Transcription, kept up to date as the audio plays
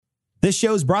This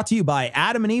show is brought to you by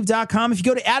adamandeve.com. If you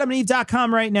go to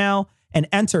adamandeve.com right now and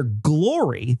enter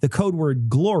GLORY, the code word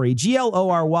GLORY,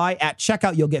 GLORY, at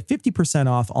checkout, you'll get 50%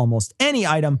 off almost any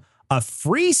item, a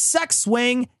free sex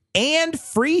swing, and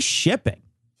free shipping.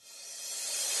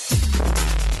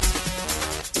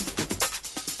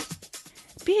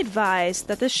 Be advised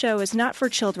that this show is not for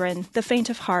children, the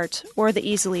faint of heart, or the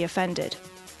easily offended.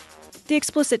 The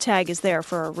explicit tag is there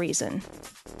for a reason.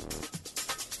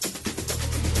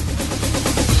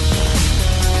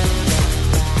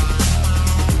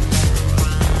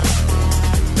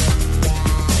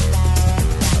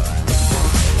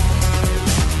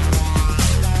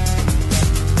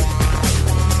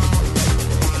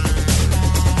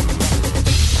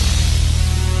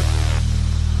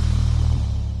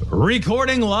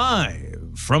 Recording live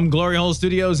from Glory Hole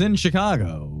Studios in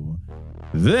Chicago,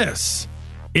 this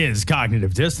is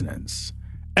Cognitive Dissonance.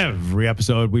 Every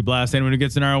episode, we blast anyone who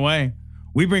gets in our way.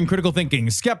 We bring critical thinking,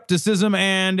 skepticism,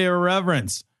 and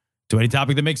irreverence to any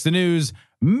topic that makes the news,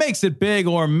 makes it big,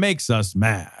 or makes us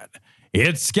mad.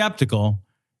 It's skeptical,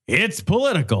 it's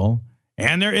political,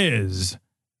 and there is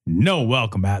no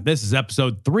welcome mat. This is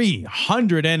episode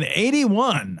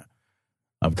 381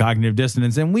 of Cognitive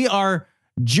Dissonance, and we are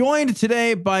joined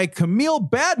today by Camille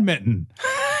Badminton,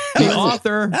 the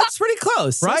author. That's pretty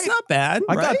close. Right? That's not bad.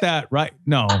 I got that right.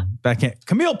 No, that can't.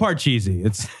 Camille Parcheesi.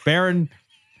 It's Baron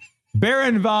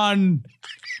von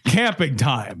Camping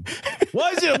Time.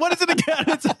 What is it? What is it again?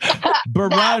 It's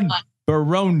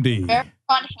Barondi. Baron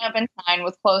von Campentine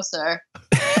was closer.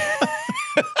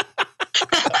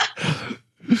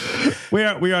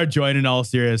 We are joined in all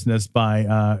seriousness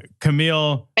by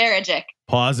Camille. Barajic.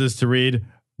 Pauses to read.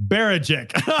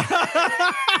 Barajic,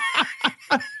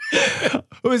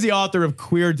 who is the author of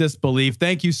Queer Disbelief.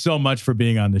 Thank you so much for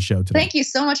being on the show today. Thank you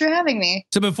so much for having me.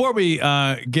 So before we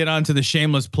get on to the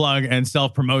shameless plug and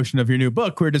self-promotion of your new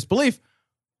book, Queer Disbelief,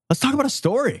 let's talk about a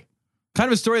story. Kind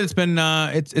of a story that's been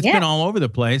it's been all over the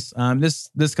place.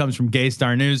 This comes from Gay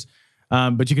Star News,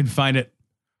 but you can find it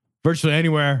virtually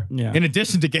anywhere. Yeah. In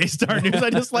addition to Gay Star News, I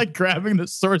just like grabbing the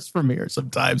source from here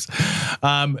sometimes.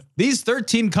 These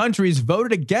 13 countries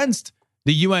voted against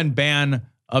the UN ban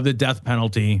of the death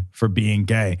penalty for being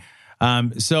gay.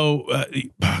 God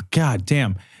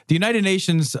damn. The United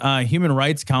Nations Human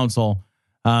Rights Council,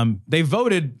 they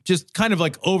voted just kind of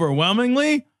like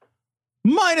overwhelmingly,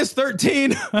 minus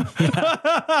 13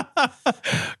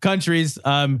 countries,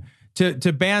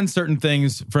 to ban certain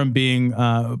things from being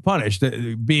punished,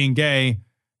 being gay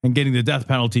and getting the death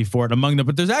penalty for it among them.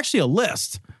 But there's actually a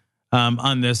list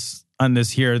on this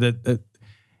here that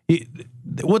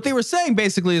what they were saying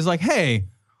basically is like, hey,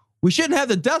 we shouldn't have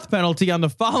the death penalty on the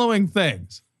following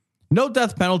things. No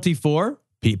death penalty for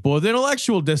people with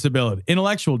intellectual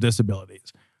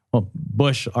disabilities. Well,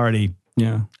 Bush already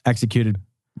executed.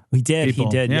 He did. People.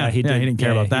 He did. Yeah, He did. He didn't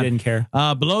care about that. He didn't care.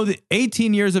 Below the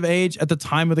 18 years of age at the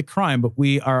time of the crime, but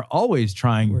we are always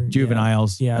trying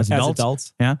juveniles as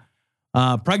adults. Yeah.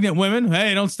 Pregnant women.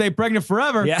 Hey, don't stay pregnant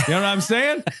forever. Yeah. You know what I'm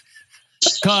saying?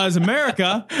 Cause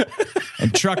America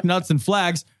and truck nuts and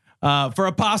flags for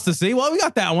apostasy. Well, we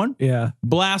got that one. Yeah.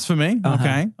 Blasphemy.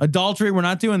 Okay. Adultery. We're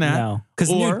not doing that. No. Because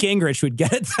Newt Gingrich would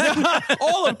get it.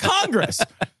 All of Congress.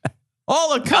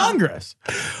 All of Congress,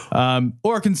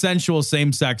 or consensual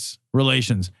same-sex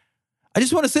relations. I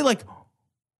just want to say, like,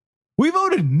 we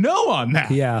voted no on that.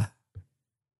 Yeah,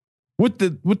 with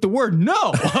the word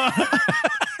no.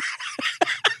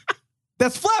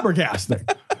 That's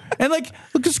flabbergasting. And like,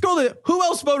 look, scroll the. Who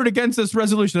else voted against this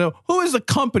resolution? Who is the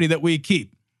company that we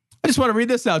keep? I just want to read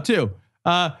this out too.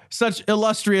 Such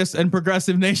illustrious and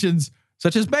progressive nations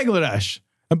such as Bangladesh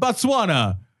and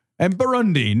Botswana and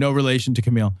Burundi, no relation to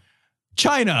Camille.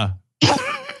 China,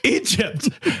 Egypt,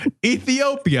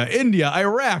 Ethiopia, India,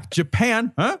 Iraq,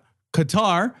 Japan,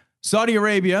 Qatar, Saudi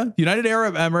Arabia, United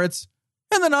Arab Emirates,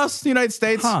 and then us, the United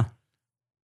States.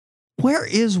 Where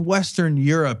is Western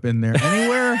Europe in there?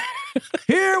 Anywhere?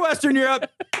 Here, Western Europe.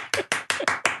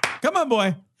 Come on,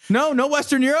 boy. No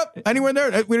Western Europe? Anywhere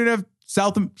there? We didn't have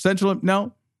South and Central?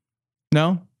 No.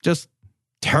 Just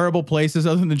terrible places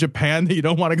other than Japan that you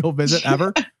don't want to go visit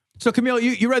ever. So, Camille,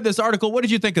 you read this article. What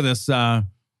did you think of this?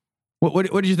 What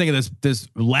did you think of this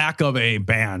lack of a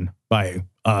ban by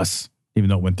us,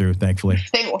 even though it went through, thankfully?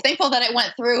 Thankful that it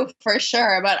went through for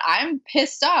sure, but I'm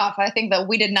pissed off. I think that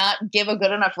we did not give a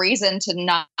good enough reason to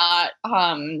not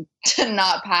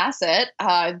pass it.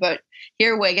 But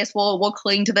here, I guess we'll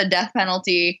cling to the death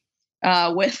penalty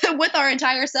with our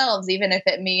entire selves, even if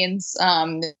it means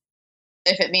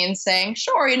saying,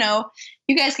 sure,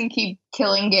 you guys can keep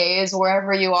killing gays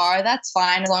wherever you are. That's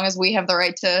fine, as long as we have the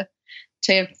right to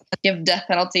to give death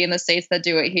penalty in the states that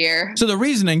do it here. So the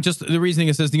reasoning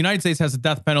it says the United States has a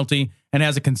death penalty and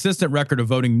has a consistent record of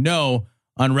voting no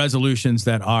on resolutions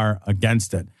that are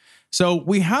against it. So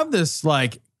we have this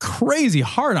like crazy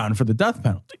hard on for the death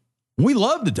penalty. We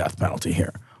love the death penalty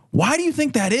here. Why do you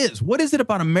think that is? What is it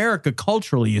about America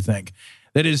culturally, you think,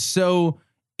 that is so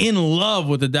in love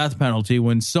with the death penalty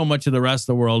when so much of the rest of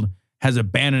the world has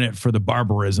abandoned it for the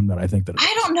barbarism that I think that it is?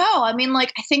 I don't know. I mean,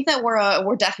 like, I think that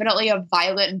we're definitely a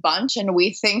violent bunch, and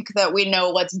we think that we know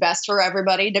what's best for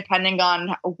everybody, depending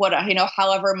on what,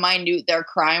 however minute their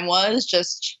crime was.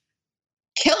 Just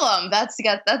kill them. That's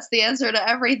the answer to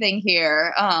everything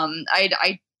here.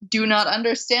 I do not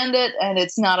understand it, and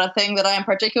it's not a thing that I am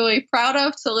particularly proud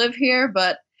of to live here,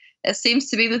 but it seems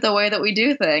to be the way that we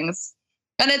do things.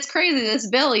 And it's crazy, this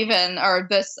bill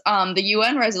the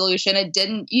UN resolution, it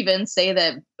didn't even say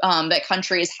that that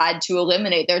countries had to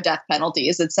eliminate their death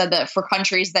penalties. It said that for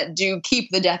countries that do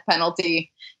keep the death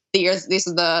penalty, these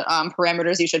are the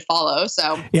parameters you should follow.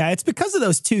 So yeah, it's because of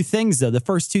those two things, though. The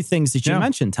first two things that you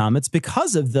mentioned, Tom. It's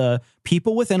because of the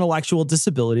people with intellectual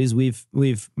disabilities.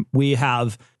 We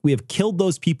have killed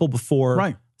those people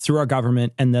before through our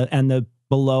government, and the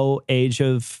below age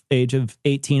of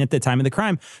 18 at the time of the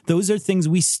crime. Those are things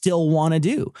we still want to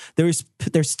do. There's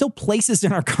still places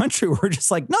in our country where we're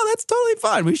just like, no, that's totally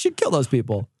fine. We should kill those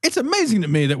people. It's amazing to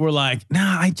me that we're like,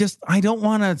 nah, I don't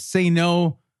want to say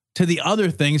no to the other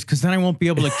things because then I won't be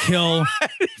able to kill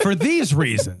for these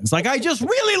reasons. Like, I just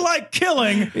really like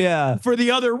killing for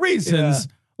the other reasons.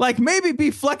 Yeah. Like, maybe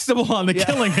be flexible on the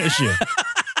killing issue.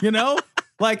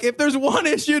 Like, if there's one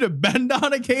issue to bend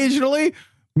on occasionally,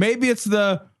 maybe it's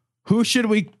the who should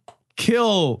we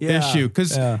kill issue.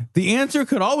 Because the answer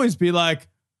could always be like,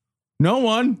 no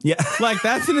one. Yeah. Like,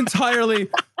 that's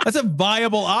a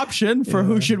viable option for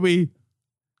who should we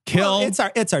kill.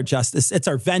 Well, it's our justice. It's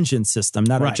our vengeance system,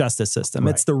 not our justice system.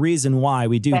 It's the reason why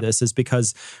we do this is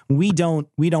because we don't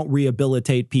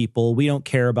rehabilitate people. We don't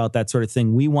care about that sort of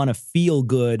thing. We want to feel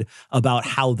good about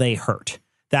how they hurt.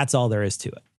 That's all there is to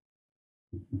it.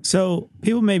 So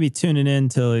people may be tuning in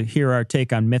to hear our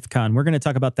take on MythCon. We're going to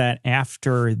talk about that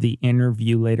after the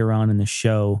interview later on in the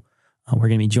show. We're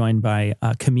going to be joined by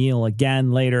Camille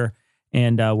again later.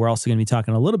 And we're also going to be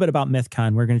talking a little bit about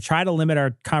MythCon. We're going to try to limit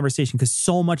our conversation because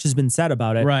so much has been said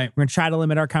about it. Right. We're going to try to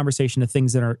limit our conversation to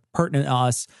things that are pertinent to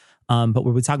us. But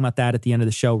we'll be talking about that at the end of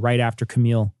the show, right after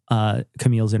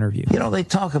Camille's interview. They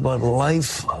talk about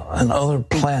life on other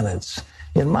planets.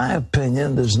 In my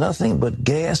opinion, there's nothing but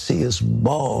gaseous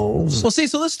balls. Well, see,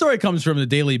 so this story comes from the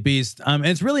Daily Beast. And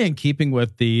it's really in keeping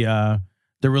with the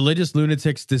religious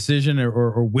lunatics' decision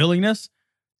or willingness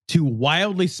to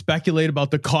wildly speculate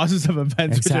about the causes of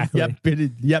events which have yet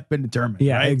been determined.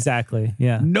 Yeah, right? exactly.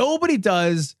 Yeah. Nobody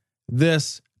does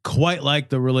this quite like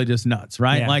the religious nuts,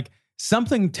 right? Yeah. Like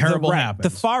something terrible happens.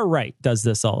 The far right does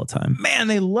this all the time. Man,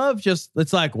 they love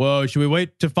it's like, whoa, should we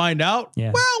wait to find out?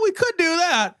 Yeah. Well, we could do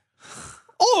that.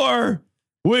 Or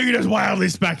we can just wildly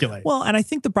speculate. Well, and I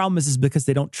think the problem is because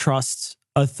they don't trust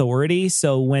authority.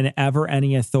 So whenever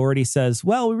any authority says,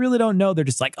 well, we really don't know, they're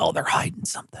just like, oh, they're hiding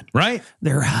something. Right.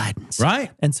 They're hiding something.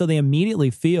 Right. And so they immediately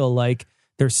feel like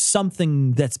there's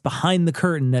something that's behind the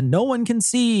curtain that no one can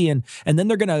see. And then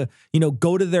they're going to,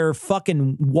 go to their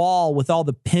fucking wall with all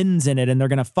the pins in it. And they're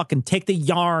going to fucking take the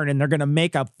yarn and they're going to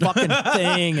make a fucking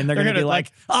thing. And they're going to be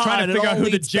like, trying to figure out who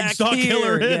the jigsaw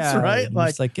killer is. Yeah, right.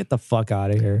 Like, just get the fuck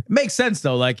out of here. Makes sense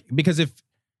though. Like, because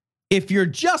if you're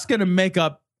just going to make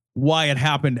up why it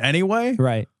happened anyway.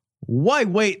 Right. Why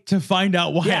wait to find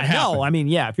out why it happened? No, I mean,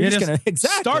 if you're just going to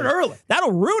start early.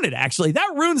 That'll ruin it, actually.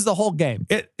 That ruins the whole game.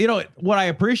 What I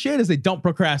appreciate is they don't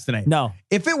procrastinate. No.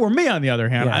 If it were me, on the other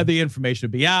hand, the information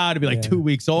would be out. It'd be like 2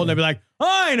 weeks old. And I'd be like,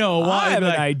 I know why. I have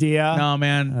an idea. No,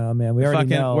 man. Oh, man. We already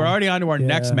know. We're already on to our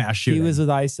next mass shooting. He was with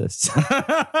ISIS.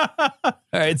 All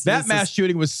right. That mass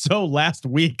shooting was so last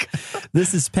week.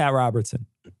 This is Pat Robertson.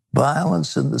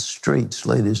 Violence in the streets,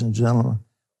 ladies and gentlemen.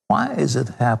 Why is it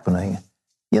happening?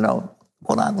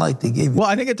 What I'd like to give you. Well,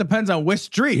 I think it depends on which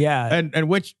street. Yeah. And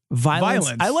which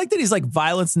violence. I like that he's like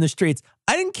violence in the streets.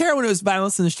 I didn't care when it was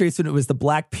violence in the streets when it was the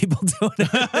black people doing it.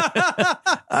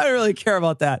 I don't really care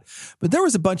about that. But there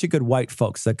was a bunch of good white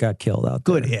folks that got killed out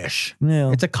there. Good-ish.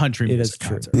 Yeah. It's a country. It is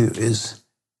true. Is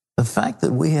the fact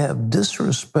that we have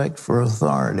disrespect for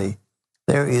authority.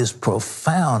 There is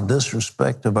profound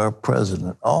disrespect of our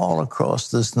president all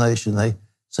across this nation. They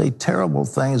say terrible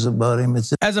things about him.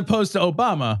 As opposed to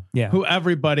Obama, who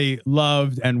everybody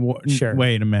loved and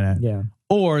wait a minute. Yeah.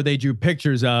 Or they drew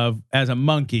pictures of as a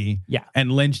monkey and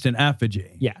lynched in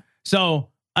effigy. Yeah. So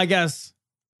I guess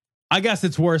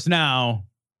it's worse now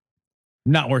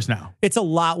Not worse now. It's a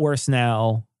lot worse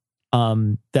now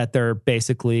that they're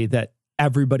basically that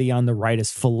everybody on the right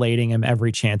is filleting him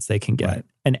every chance they can get. Right.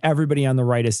 And everybody on the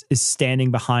right is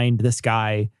standing behind this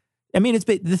guy. I mean,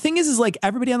 the thing is like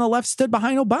everybody on the left stood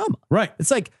behind Obama. Right.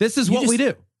 It's like, This is what we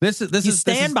do. This you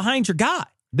stand behind your guy.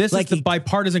 This like is the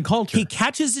bipartisan culture. He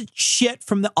catches shit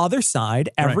from the other side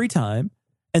every time.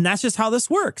 And that's just how this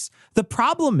works. The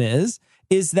problem is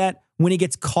that when he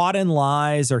gets caught in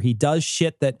lies or he does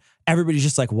shit that everybody's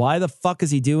just like, why the fuck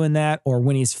is he doing that? Or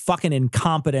when he's fucking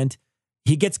incompetent,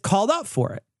 he gets called out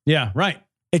for it. Yeah, right.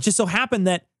 It just so happened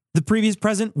that the previous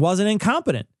president wasn't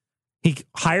incompetent. He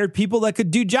hired people that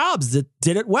could do jobs that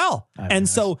did it well. And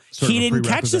so he didn't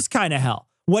catch this kind of hell.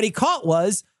 What he caught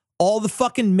was all the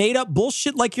fucking made up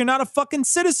bullshit like you're not a fucking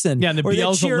citizen. Yeah, and the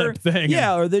Beelzebub thing.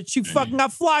 Yeah, or that you fucking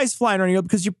got flies flying on you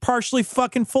because you're partially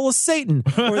fucking full of Satan.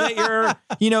 Or that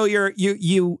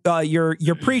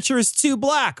your preacher is too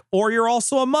black, or you're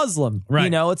also a Muslim. Right. You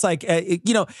know, it's like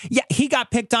he got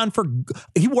picked on for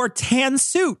he wore a tan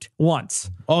suit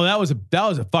once. Oh, that was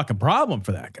a fucking problem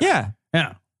for that guy. Yeah.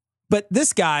 Yeah. But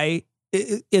this guy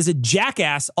is a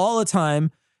jackass all the time,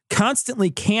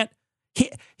 constantly can't.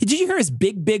 Did you hear his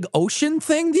big ocean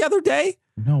thing the other day?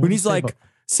 No. When he's like,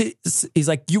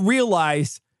 you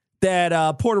realize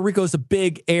that Puerto Rico is a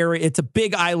big area. It's a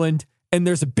big island, and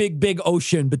there's a big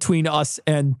ocean between us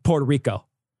and Puerto Rico.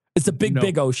 It's a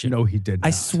big ocean. No, he did not.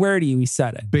 I swear to you, he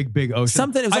said it. Big ocean.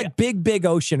 Something. It was like big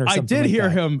ocean or something. I did hear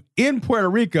that. him in Puerto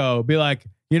Rico be like,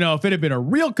 if it had been a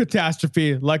real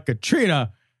catastrophe like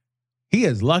Katrina, he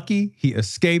is lucky he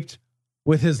escaped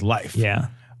with his life. Yeah.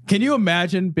 Can you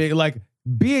imagine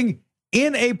being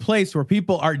in a place where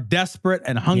people are desperate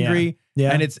and hungry,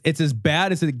 and it's as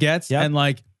bad as it gets, and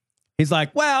he's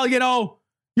like, well,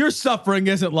 your suffering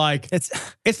isn't like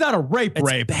it's not a rape.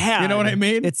 Bad. You know what I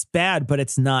mean? It's bad, but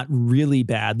it's not really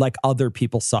bad. Like other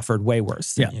people suffered way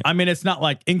worse. Yeah, I mean it's not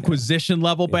like Inquisition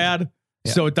level bad,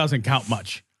 so it doesn't count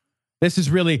much. This is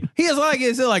really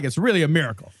it's really a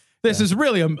miracle. This is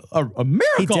really a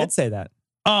miracle. He did say that.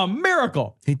 A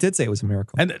miracle. He did say it was a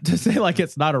miracle. And to say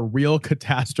it's not a real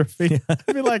catastrophe, I'd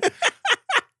be like,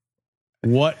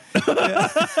 what?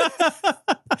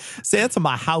 Say that to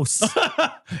my house.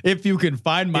 If you can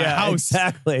find my house.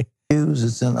 Exactly.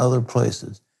 It's in other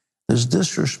places. There's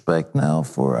disrespect now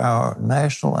for our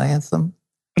national anthem.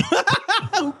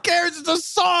 Who cares? It's a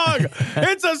song.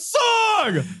 It's a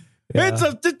song. Yeah.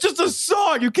 It's just a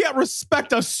song. You can't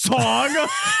respect a song.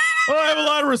 I have a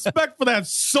lot of respect for that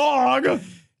song.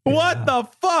 What the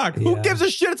fuck? Who gives a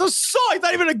shit? It's a song. It's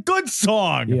not even a good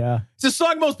song. Yeah. It's a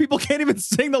song most people can't even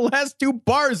sing the last two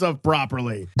bars of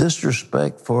properly.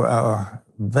 Disrespect for our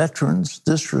veterans.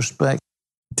 Disrespect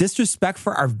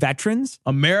For our veterans?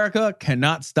 America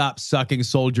cannot stop sucking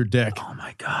soldier dick. Oh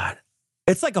my God.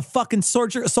 It's like a fucking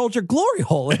soldier glory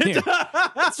hole in here.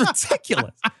 That's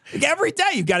ridiculous. Like every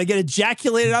day you've got to get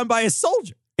ejaculated on by a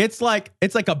soldier. It's like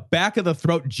a back of the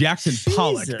throat Jackson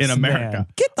Pollock in America. Man.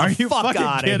 Get the Are you fuck fucking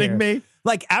out of kidding here. me?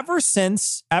 Like ever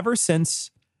since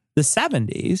the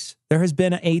 70s, there has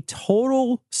been a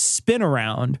total spin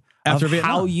around After of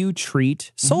Vietnam. how you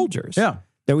treat soldiers. Yeah.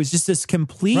 There was just this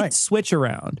complete switch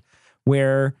around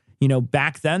where,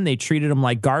 back then they treated them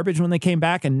like garbage when they came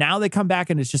back. And now they come back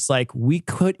and it's just like, we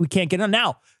can't get on.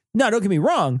 Now, no, don't get me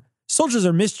wrong. Soldiers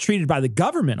are mistreated by the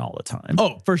government all the time.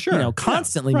 Oh, for sure.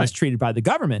 Constantly Yeah, right. mistreated by the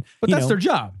government. But that's their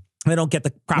job. They don't get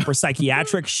the proper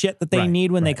psychiatric shit that they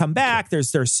need when they come back. Their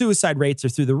suicide rates are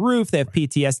through the roof. They have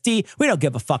PTSD. We don't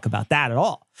give a fuck about that at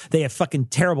all. They have fucking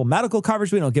terrible medical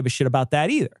coverage. We don't give a shit about that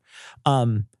either.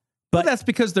 But that's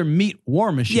because they're meat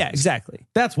war machines. Yeah, exactly.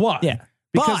 That's why. Yeah.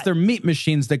 Because But- they're meat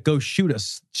machines that go shoot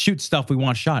stuff we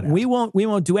want shot at. We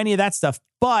won't do any of that stuff,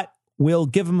 but we'll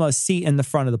give them a seat in the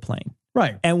front of the plane.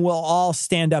 Right. And we'll all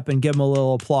stand up and give them a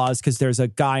little applause because there's a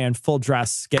guy in full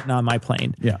dress getting on my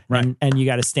plane. Yeah, right. And you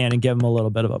got to stand and give him a little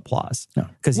bit of applause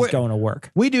because he's going to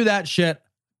work. We do that shit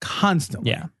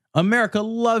constantly. Yeah. America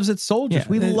loves its soldiers. Yeah.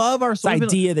 We love our This soldiers.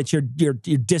 idea that you're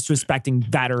disrespecting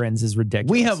veterans is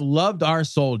ridiculous. We have loved our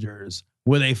soldiers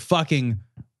with a fucking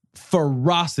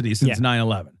ferocity since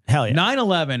 9/11. Hell yeah.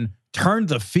 9/11 turned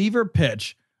the fever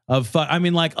pitch of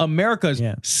America's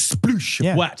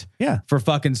sploosh wet for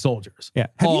fucking soldiers. Yeah.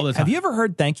 all the time. Have you ever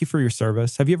heard "Thank you for your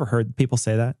service"? Have you ever heard people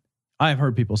say that? I've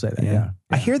heard people say that. Yeah.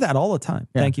 I hear that all the time.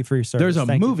 Yeah. Thank you for your service. There's a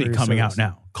Thank you movie for your coming service.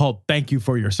 out now called Thank You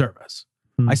for Your Service.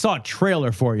 I saw a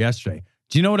trailer for it yesterday.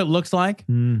 Do you know what it looks like?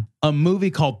 A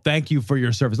movie called Thank You for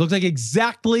Your Service. It looks like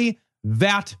exactly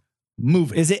that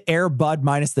movie. Is it Air Bud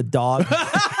minus the dog?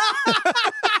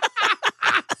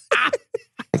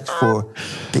 for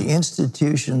the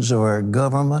institutions of our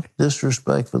government,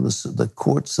 disrespect for the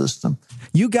court system,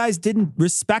 You guys didn't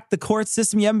respect the court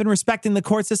system. You haven't been respecting the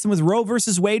court system with Roe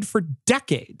versus Wade for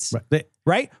decades.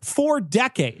 Right? For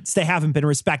decades, they haven't been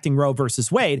respecting Roe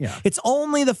versus Wade. Yeah. It's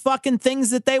only the fucking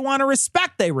things that they want to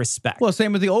respect, they respect. Well,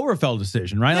 same with the Obergefell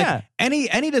decision, right? Yeah. Like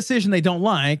any decision they don't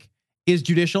like is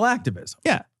judicial activism.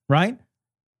 Yeah. Right?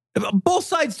 Both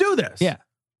sides do this. Yeah.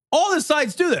 All the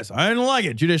sides do this. I didn't like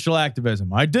it. Judicial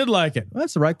activism. I did like it.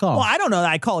 That's the right call. Well, I don't know that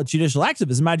I call it judicial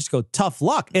activism. I just go tough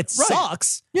luck. It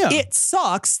sucks. Yeah. It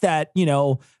sucks that,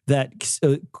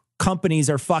 companies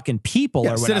are fucking people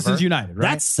or whatever. Citizens United,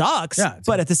 right? That sucks. Yeah,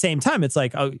 but at the same time, it's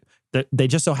like, oh, they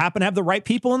just so happen to have the right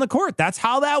people in the court. That's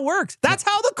how that works. That's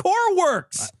how the court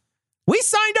works. We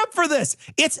signed up for this.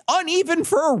 It's uneven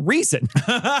for a reason.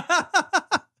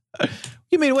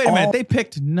 You mean, wait a minute. They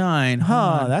picked 9.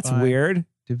 That's weird.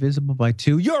 Divisible by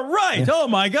 2. You're right. Yeah. Oh,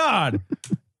 my God.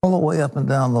 All the way up and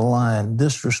down the line,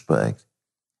 disrespect.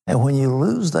 And when you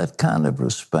lose that kind of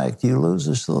respect, you lose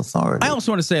this authority. I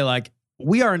also want to say, like,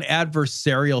 we are an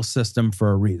adversarial system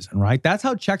for a reason, right? That's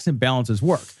how checks and balances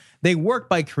work. They work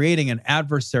by creating an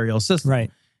adversarial system.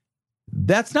 Right.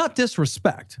 That's not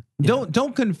disrespect. Yeah.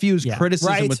 Don't confuse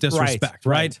criticism with disrespect,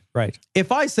 right? Right.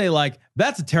 If I say, like,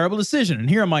 that's a terrible decision, and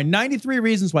here are my 93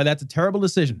 reasons why that's a terrible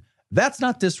decision, that's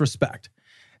not disrespect.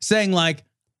 Saying, like,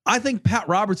 I think Pat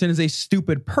Robertson is a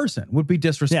stupid person would be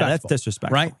disrespectful. Yeah, that's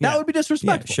disrespectful. Right? Yeah. That would be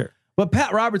disrespectful. Yeah, sure. But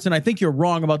Pat Robertson, I think you're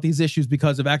wrong about these issues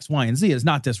because of X, Y, and Z is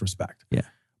not disrespect. Yeah.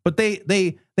 But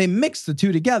they mix the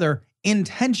two together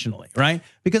intentionally, right?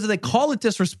 Because if they call it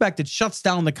disrespect, it shuts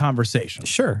down the conversation.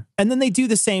 Sure. And then they do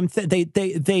the same thing.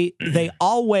 They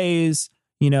always,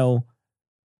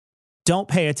 don't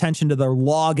pay attention to the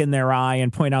log in their eye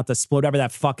and point out the split, whatever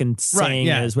that fucking saying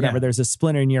is, whatever. There's a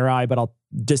splinter in your eye, but I'll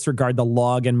disregard the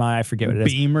log in my eye. I forget what it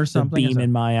is. Beam or something. The beam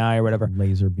in my eye or whatever.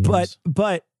 Laser beams.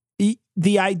 But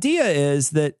the idea is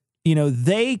that,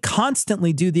 they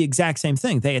constantly do the exact same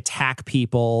thing. They attack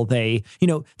people. They're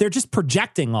just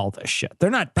projecting all this shit. They're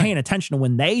not paying attention to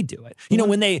when they do it.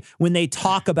 When they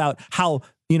talk about how,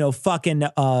 fucking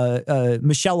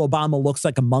Michelle Obama looks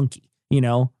like a monkey,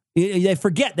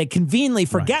 they conveniently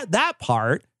forget that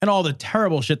part. And all the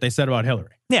terrible shit they said about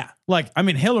Hillary. Yeah. Like, I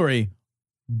mean, Hillary,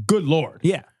 good Lord.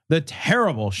 Yeah. The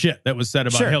terrible shit that was said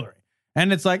about Hillary.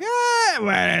 And it's like, what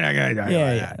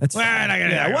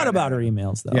about her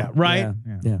emails, though? Yeah, right?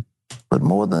 Yeah. But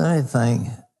more than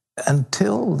anything,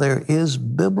 until there is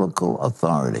biblical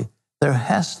authority, there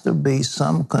has to be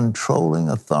some controlling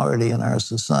authority in our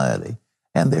society,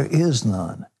 and there is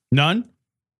none. None?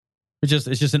 It's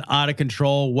just an out of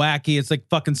control, wacky. It's like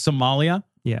fucking Somalia.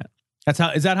 Yeah.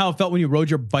 Is that how it felt when you rode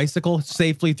your bicycle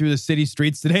safely through the city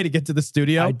streets today to get to the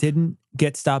studio? I didn't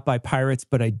get stopped by pirates,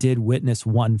 but I did witness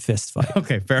one fist fight.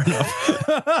 Okay, fair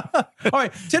enough. All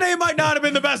right, today might not have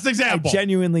been the best example. I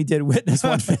genuinely did witness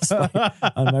one fist fight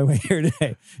on my way here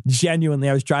today. Genuinely,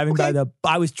 I was driving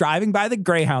by the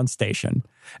Greyhound station,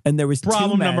 and there was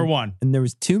problem two men, number one, and there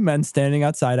was 2 men standing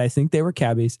outside. I think they were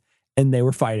cabbies, and they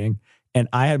were fighting. And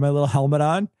I had my little helmet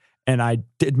on. And I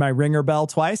did my ringer bell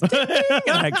twice, ding,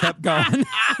 and I kept going.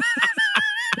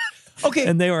 Okay.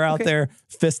 And they were out there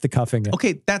fisticuffing it.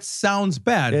 Okay, that sounds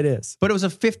bad. It is. But it was a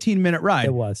 15-minute ride.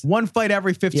 It was. One fight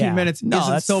every 15 minutes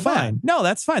isn't so bad. No,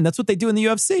 that's fine. That's what they do in the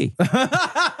UFC.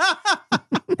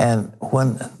 And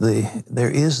when there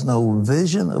is no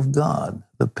vision of God,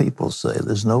 the people say,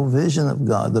 there's no vision of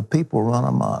God, the people run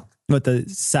amok. But the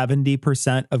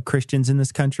 70% of Christians in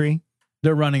this country,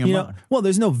 they're running amok.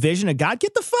 There's no vision of God.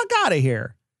 Get the fuck out of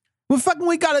here.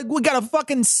 We gotta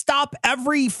fucking stop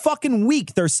every fucking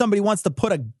week. There's somebody who wants to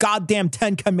put a goddamn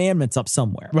 10 commandments up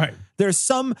somewhere. Right. There's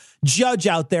some judge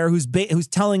out there who's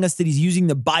telling us that he's using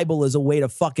the Bible as a way to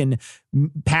fucking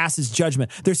pass his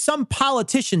judgment. There's some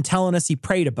politician telling us he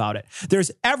prayed about it.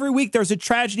 Every week there's a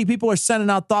tragedy. People are sending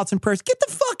out thoughts and prayers. Get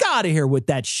the fuck out of here with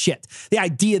that shit. The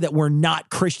idea that we're not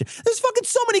Christian. There's fucking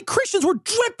so many Christians. We're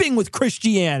dripping with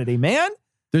Christianity, man.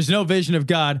 There's no vision of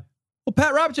God. Well,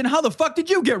 Pat Robertson, how the fuck did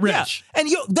you get rich? Yeah. And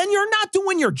then you're not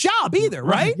doing your job either,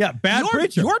 right? Yeah, bad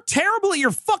preacher. You're terrible at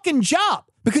your fucking job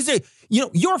because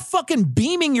you're fucking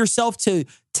beaming yourself to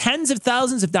tens of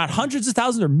thousands, if not hundreds of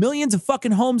thousands or millions of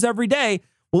fucking homes every day.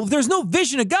 Well, if there's no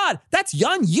vision of God, that's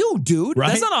on you, dude. Right?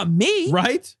 That's not on me.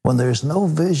 Right? When there's no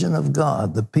vision of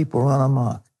God, the people run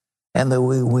amok. And that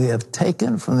we have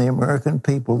taken from the American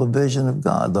people the vision of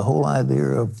God, the whole idea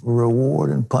of reward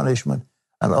and punishment,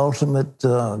 an ultimate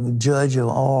judge of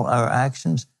all our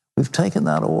actions. We've taken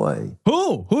that away.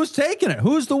 Who's taking it?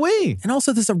 Who's the we? And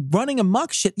also this running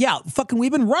amok shit. Yeah,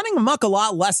 we've been running amok a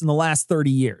lot less in the last 30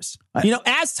 years.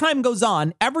 As time goes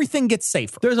on, everything gets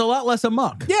safer. There's a lot less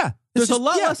amok. Yeah. There's a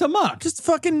lot less amok. Just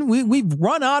fucking, we've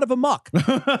run out of amok.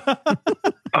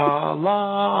 Allah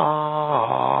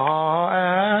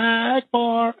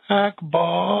Akbar,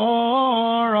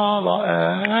 Akbar,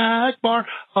 Allah Akbar,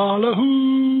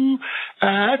 Allahu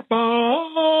Akbar.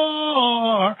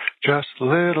 Just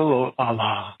little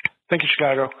Allah. Thank you,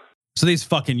 Chicago. So these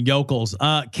fucking yokels.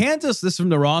 Kansas, this is from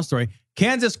the Raw story.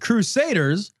 Kansas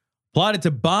Crusaders plotted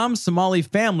to bomb Somali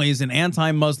families in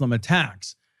anti-Muslim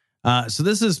attacks. So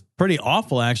this is pretty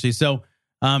awful, actually. So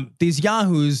these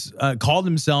yahoos call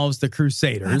themselves the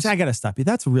Crusaders. I got to stop you.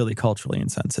 That's really culturally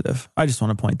insensitive. I just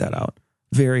want to point that out.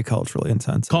 Very culturally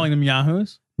insensitive. Calling them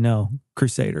yahoos? No,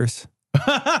 Crusaders.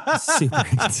 Super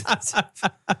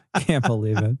insensitive. Can't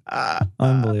believe it.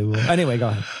 Unbelievable. Anyway, go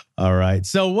ahead. All right.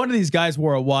 So one of these guys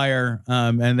wore a wire,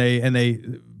 and they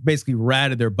basically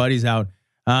ratted their buddies out.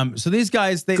 So these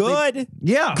guys, good.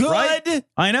 Right?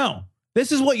 I know.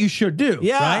 This is what you should do.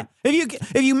 Yeah. Right?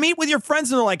 If you meet with your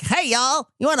friends and they're like, "Hey, y'all,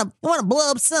 you wanna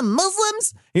blow up some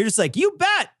Muslims?" You're just like, "You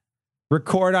bet."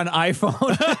 Record on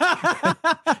iPhone.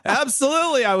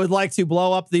 Absolutely, I would like to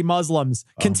blow up the Muslims.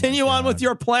 Continue on with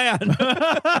your plan.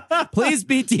 Please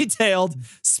be detailed.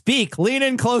 Speak. Lean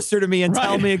in closer to me and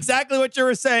tell me exactly what you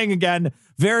were saying again,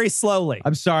 very slowly.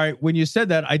 I'm sorry. When you said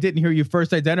that, I didn't hear you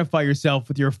first identify yourself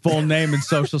with your full name and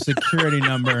social security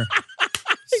number.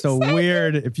 So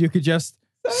weird. If you could just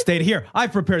state here. I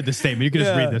prepared this statement. You can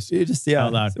just read this. You just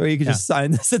out loud. Or you can just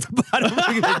sign this at the bottom.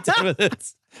 You can be done with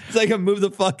it. So I can move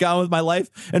the fuck on with my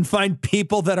life and find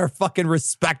people that are fucking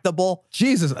respectable.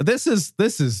 Jesus, this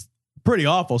is pretty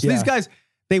awful. So these guys,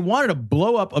 they wanted to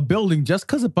blow up a building just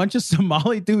because a bunch of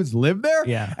Somali dudes live there.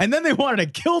 Yeah. And then they wanted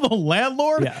to kill the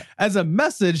landlord as a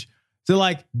message to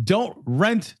like, don't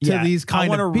rent to these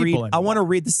kind of people. I want to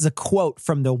read. This is a quote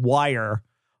from The Wire.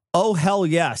 Oh, hell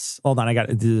yes. Hold on. I got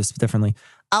to do this differently.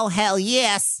 Oh, hell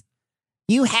yes.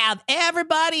 You have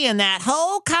everybody in that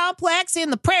whole complex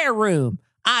in the prayer room.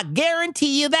 I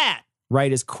guarantee you that.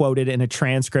 Wright is quoted in a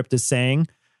transcript as saying,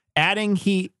 adding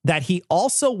that he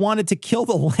also wanted to kill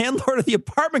the landlord of the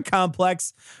apartment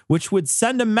complex, which would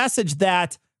send a message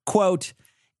that, quote,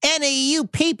 any of you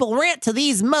people rent to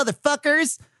these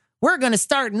motherfuckers, we're going to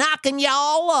start knocking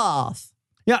y'all off.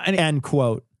 Yeah. And end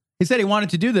quote. He said he wanted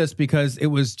to do this because it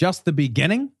was just the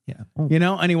beginning,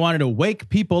 and he wanted to wake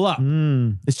people up.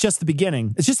 It's just the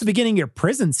beginning. It's just the beginning of your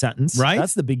prison sentence. Right?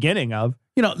 That's the beginning of.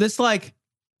 This like,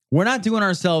 we're not doing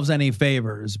ourselves any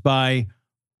favors by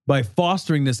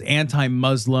fostering this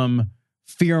anti-Muslim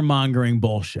fear-mongering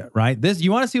bullshit, right?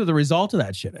 You want to see what the result of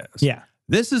that shit is. Yeah.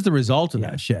 This is the result of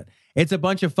that shit. It's a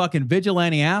bunch of fucking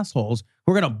vigilante assholes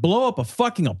who are going to blow up a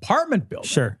fucking apartment building.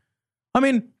 Sure. I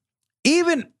mean,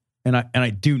 even... And I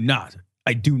do not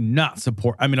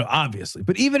support, obviously,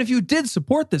 but even if you did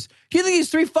support this, do you think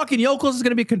these three fucking yokels is going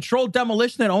to be controlled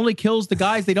demolition that only kills the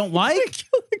guys they don't like?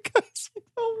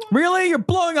 Really? You're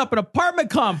blowing up an apartment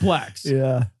complex.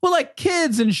 Yeah. Well, like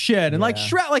kids and shit and like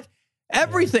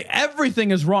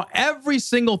everything is wrong. Every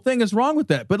single thing is wrong with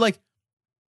that. But like,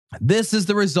 this is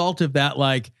the result of that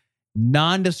like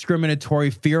non-discriminatory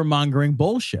fear-mongering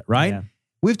bullshit, right? Yeah.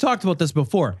 We've talked about this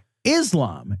before.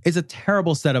 Islam is a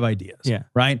terrible set of ideas,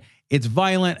 right? It's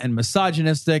violent and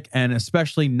misogynistic and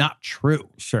especially not true,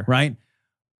 right?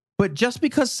 But just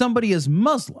because somebody is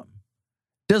Muslim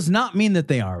does not mean that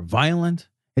they are violent.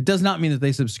 It does not mean that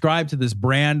they subscribe to this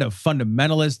brand of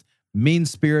fundamentalist,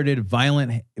 mean-spirited,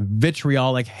 violent,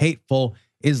 vitriolic, hateful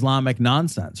Islamic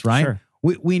nonsense, right? Sure.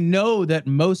 We know that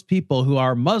most people who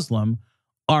are Muslim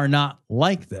are not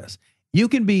like this. You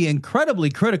can be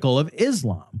incredibly critical of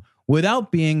Islam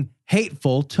without being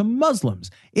hateful to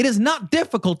Muslims. It is not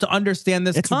difficult to understand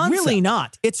this concept. It's really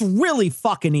not. It's really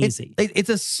fucking easy. It's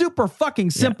a super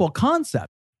fucking simple concept.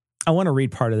 I want to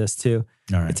read part of this too.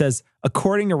 All right. It says,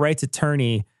 according to Wright's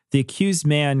attorney, the accused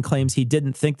man claims he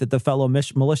didn't think that the fellow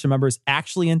militia members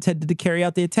actually intended to carry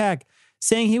out the attack,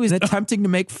 saying he was attempting to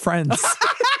make friends.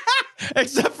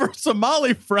 Except for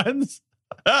Somali friends.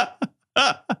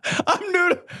 I'm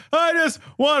new. I just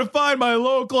want to find my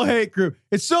local hate group.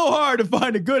 It's so hard to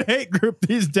find a good hate group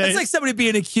these days. It's like somebody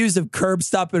being accused of curb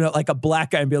stopping like a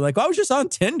black guy and being like, I was just on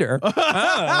Tinder.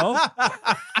 I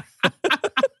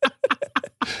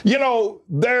don't know.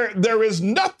 There is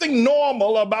nothing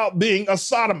normal about being a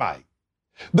sodomite.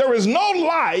 There is no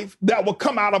life that will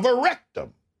come out of a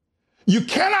rectum. You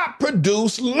cannot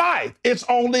produce life. It's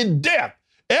only death.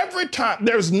 Every time,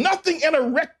 there's nothing in a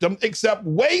rectum except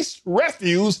waste,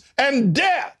 refuse, and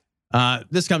death.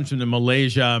 This comes from the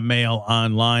Malaysia Mail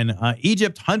Online.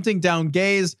 Egypt hunting down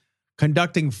gays,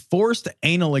 conducting forced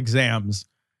anal exams.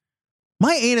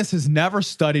 My anus has never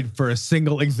studied for a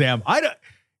single exam.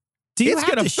 Do you it's have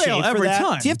gonna to fail shave for every that?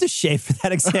 time. Do you have to shave for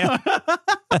that exam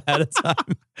ahead of time?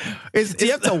 Do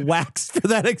you have to wax for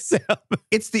that exam?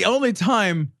 It's the only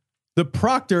time the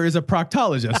proctor is a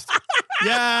proctologist.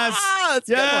 Yes. That's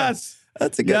a good one. Yes.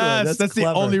 That's a good one. That's the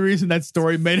clever. only reason that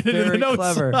story made it into the Very notes.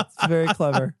 clever. It's very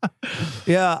clever.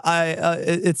 Yeah,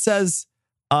 it says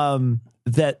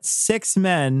that 6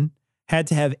 men had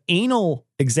to have anal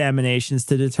examinations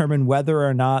to determine whether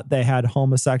or not they had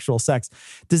homosexual sex.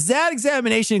 Does that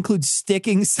examination include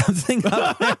sticking something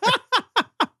up there?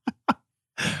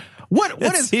 What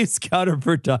It is seems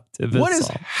counterproductive. what is is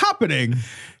all. happening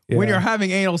when Yeah. you're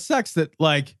having anal sex what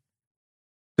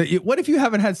if you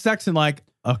haven't had sex in like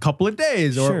a couple of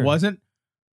days or Sure. it wasn't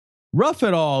rough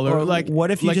at all or like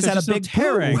what if you like just had there's a no big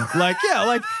tearing? poo? Like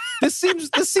this seems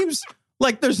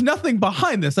like there's nothing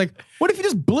behind this. Like what if you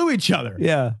just blew each other?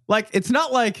 Yeah. Like it's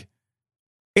not like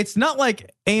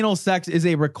anal sex is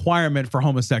a requirement for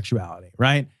homosexuality,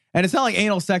 right? And it's not like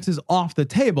anal sex is off the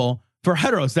table for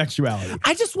heterosexuality.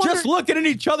 I just wonder. Just looking at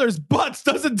each other's butts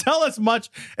doesn't tell us much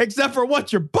except for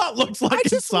what your butt looks like I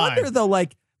just inside. wonder though,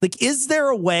 like, is there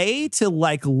a way to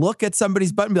like look at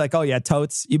somebody's butt and be like, oh yeah,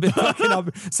 totes, you've been fucking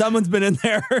up. Someone's been in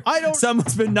there.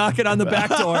 Someone's been knocking on the back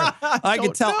door. I can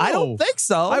don't tell. I know. don't think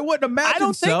so. I wouldn't imagine I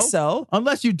don't think so.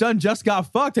 Unless you just got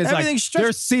fucked. It's Everything's like stretched-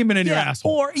 there's semen in your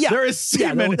asshole. Or yeah, There is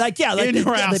semen in in your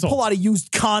they asshole. pull out a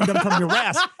used condom from your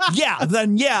ass. Yeah,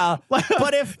 then yeah.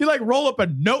 But if you like roll up a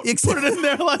note and put it in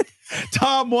there like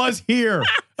Tom was here.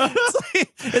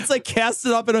 it's like cast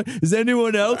it up and has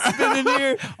anyone else been in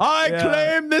here? I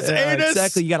claim this anus.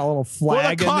 Exactly. You got a little For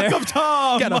flag the in cock there. of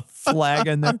Tom. Got a flag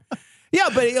in there. Yeah,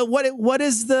 but what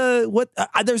is the what?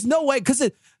 There's no way because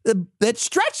it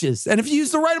stretches, and if you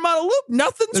use the right amount of lube,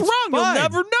 nothing's It's wrong. fine. You'll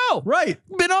never know. Right.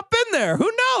 Been up in there.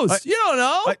 Who knows? You don't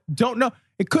know. I don't know.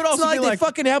 It could It's also not be like they like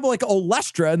fucking have like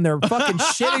Olestra and they're fucking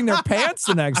shitting their pants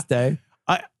the next day.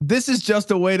 this is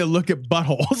just a way to look at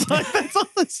buttholes. Like, that's all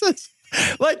this is.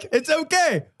 Like, it's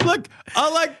okay. Look, I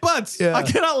like butts. Yeah. I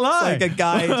cannot lie. It's like a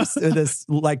guy just with this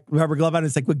like rubber glove on.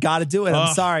 It's like, we got to do it.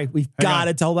 I'm sorry. We've got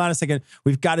to. Hold on a second.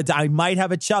 We've got to. I might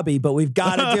have a chubby, but we've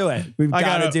got to do it. We've I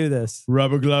got to gotta- do this.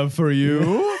 Rubber glove for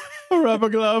you. A rubber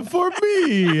glove for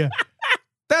me.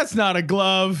 That's not a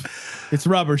glove. It's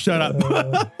rubber. Shut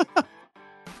up.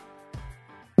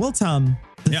 Well, Tom,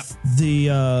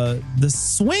 the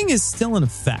swing is still in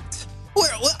effect. Well,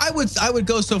 I would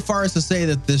go so far as to say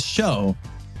that this show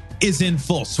is in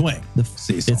full swing.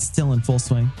 Cecil. It's still in full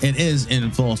swing. It is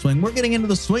in full swing. We're getting into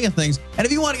the swing of things. And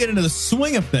if you want to get into the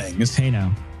swing of things, Hey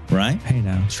now. right? Hey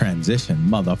now. Transition,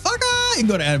 motherfucker. You can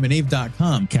go to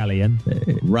adamandeve.com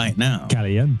Caliente. right now.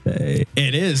 Caliente.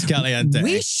 It is caliente.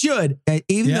 We should,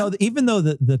 even though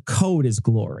the code is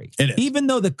glory, It is. even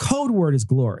though the code word is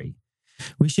glory,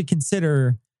 we should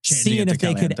consider Changing seeing it to if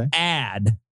they could caliente.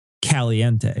 add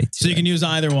caliente. So you can use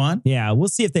either one. Yeah, we'll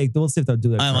see if they'll do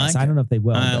it. I for us. like I don't know if they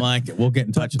will. I but- like it. We'll get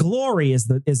in But touch. glory is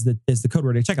the code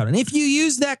word to check out. And if you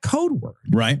use that code word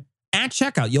Right. at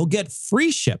checkout, you'll get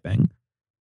free shipping,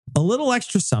 a little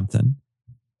extra something,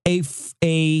 a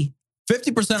 50%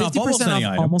 off 50% almost any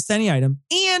off item. almost any item,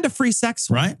 and a free sex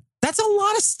swing. Right. That's a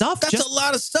lot of stuff. That's a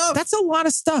lot of stuff. That's a lot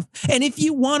of stuff. And if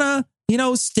you want to,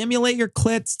 stimulate your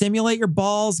clit, stimulate your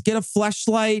balls, get a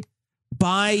fleshlight,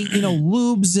 buy,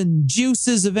 lubes and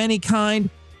juices of any kind,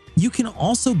 you can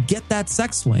also get that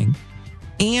sex swing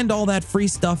and all that free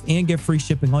stuff and get free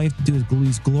shipping. All you have to do is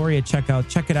use Glory at checkout.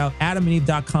 Check it out,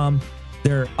 adamandeve.com.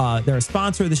 They're a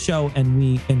sponsor of the show, and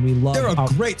we love. They're a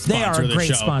great sponsor They are of a the great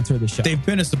show. sponsor of the show. They've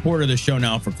been a supporter of the show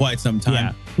now for quite some time.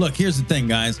 Yeah. Look, here's the thing,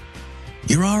 guys.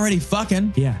 You're already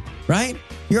fucking, Yeah, right?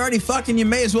 You're already fucking. You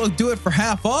may as well do it for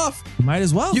half off. you might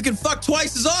as well. You can fuck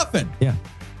twice as often, Yeah,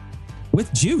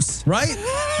 with juice. right?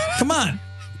 Come on.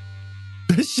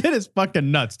 This shit is fucking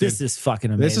nuts, dude. This is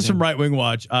fucking amazing. This is from Right Wing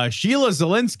Watch. Sheila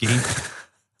Zielinski.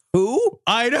 who?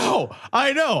 I know.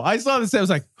 I saw this. I was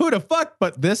like, who the fuck?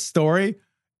 But this story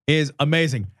is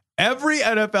amazing. Every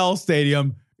NFL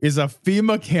stadium is a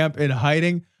FEMA camp in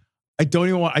hiding. I don't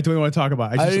even want to talk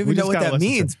about it. I don't even we know just what gotta that listen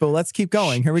to means, it. but let's keep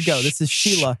going. Here we go. This is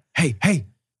Sheila. Hey.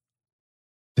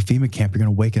 The FEMA camp, you're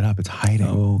going to wake it up. It's hiding.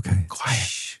 Okay.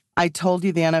 Quiet. I told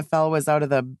you the NFL was out of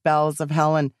the bells of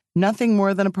hell and nothing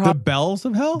more than a The prop. bells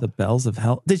of hell? The bells of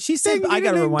hell. Did she say? Ding, I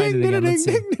got to ding, rewind ding, it again. ding, Let's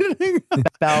see. ding, ding, ding.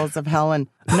 bells of hell and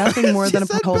nothing more than She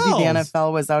a said told you the bells.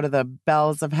 NFL was out of the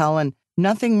bells of hell and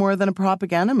nothing more than a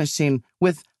propaganda machine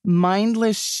with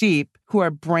mindless sheep who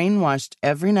are brainwashed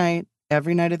every night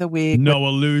of the week. No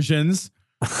illusions.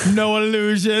 No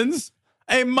illusions.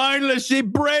 A mindless sheep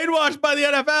brainwashed by the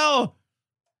NFL.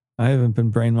 I haven't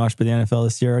been brainwashed by the NFL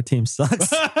this year. Our team sucks.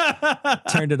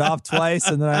 Turned it off twice,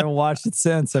 and then I haven't watched it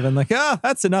since. I've been like,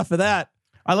 that's enough of that.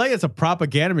 I like it's a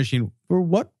propaganda machine. For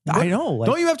what? I know. Like,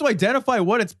 don't you have to identify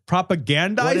what it's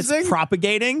propagandizing? what it's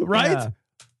propagating? Right? Yeah.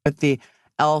 With the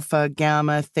alpha,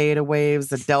 gamma, theta waves,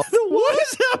 the delta. What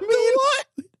does that mean? What?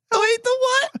 Wait, the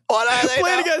what? What are they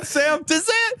Play it now? again, Sam. Does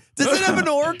it have an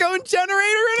orgone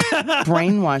generator in it?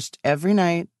 Brainwashed every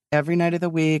night of the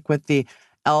week with the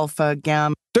alpha,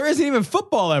 gamma. There isn't even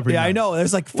football every night. I know.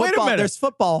 There's like Wait a football. minute. There's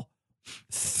football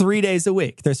 3 days a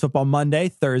week. There's football Monday,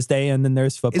 Thursday, and then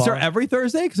there's football. Is there every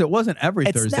Thursday? Because it wasn't every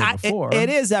It's Thursday not- before. It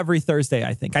is every Thursday,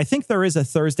 I think. I think there is a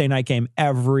Thursday night game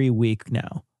every week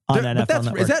now on But NFL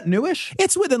Network. is that newish?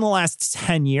 It's within the last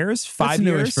 10 years, 5 That's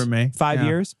newish years for me. 5 Yeah.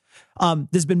 years.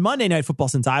 There's been Monday Night Football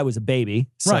since I was a baby.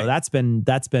 So Right. that's been,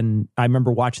 I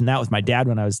remember watching that with my dad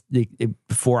when I was,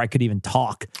 before I could even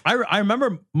talk. I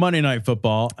remember Monday Night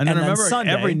Football, and then I And then remember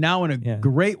Sunday. every now and a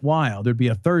great while there'd be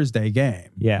a Thursday game,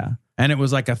 Yeah. and it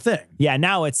was like a thing. Yeah.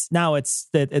 Now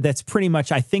that's pretty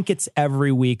much, I think it's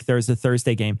every week there's a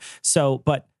Thursday game. So,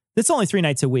 but it's only 3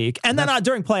 nights a week. And then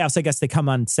during playoffs, I guess they come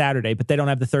on Saturday, but they don't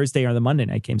have the Thursday or the Monday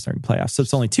night games during playoffs. So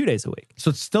it's only 2 days a week. So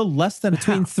it's still less than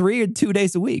Between half. 3 and 2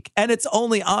 days a week. And it's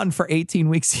only on for 18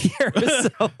 weeks a year.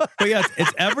 So. But yes,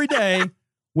 it's every day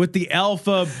with the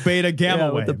alpha, beta,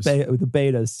 gamma with waves. with the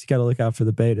betas. You got to look out for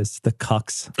the betas, the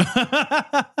cucks.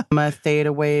 Gamma,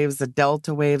 theta waves, the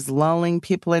delta waves, lulling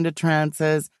people into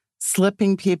trances,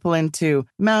 slipping people into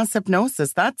mass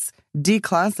hypnosis. That's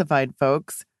declassified,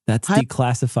 folks. That's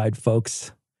declassified,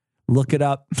 folks. Look it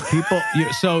up.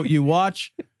 So you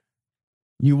watch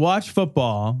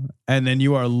football, and then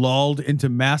you are lulled into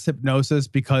mass hypnosis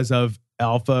because of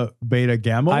alpha, beta,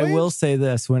 gamma waves? I will say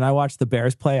this. When I watch the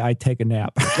Bears play, I take a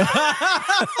nap.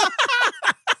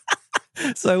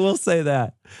 So I will say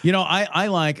that. You know, I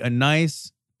like a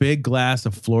nice big glass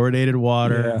of fluoridated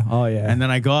water. Yeah. Oh, yeah. And then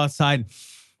I go outside,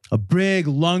 a big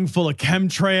lung full of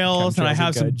chemtrails, and I Chemtrails have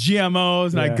are some good.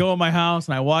 GMOs, and I Yeah. go in my house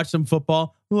and I watch some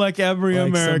football like every Like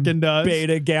American some does.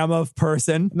 Beta gamma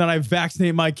person. And then I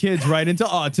vaccinate my kids right into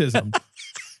autism.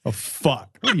 Oh,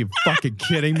 fuck. What are you fucking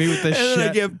kidding me with this And then I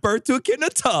shit? give birth to a kid in a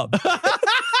tub.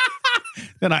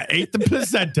 Then I ate the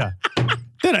placenta.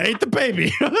 Then I ate the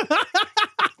baby.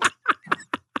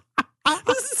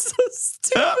 This is so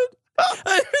stupid. I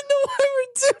don't know why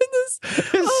we're doing this.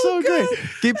 It's so great.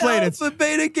 Keep playing it. Alpha,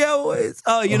 beta, gamma waves.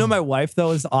 Oh, you know, my wife,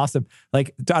 though, is awesome.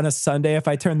 Like on a Sunday, if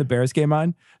I turn the Bears game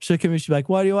on, she'll come in, she'll be like,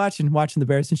 what are you watching? Watching the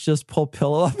Bears. And she'll just pull a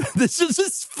pillow up. And then she'll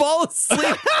just fall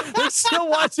asleep. And she'll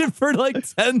watch it for like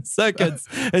 10 seconds.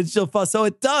 And she'll fall. So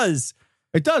it does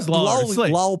lull her to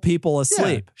sleep. lull people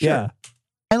asleep. sure. Yeah.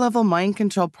 High-level mind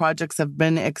control projects have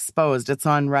been exposed. It's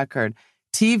on record.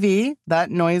 TV, that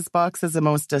noise box is the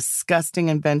most disgusting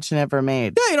invention ever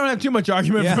made. Yeah, you don't have too much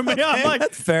argument Yeah, from me. I'm okay, like,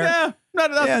 that's fair. Yeah,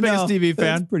 not Yeah, the biggest no, TV fan.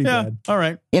 that's pretty yeah, bad. all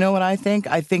right. You know what I think?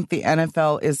 I think the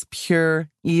NFL is pure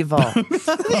evil.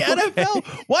 The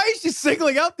NFL? Why is she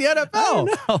singling out the NFL? I don't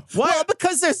know. Why? Well,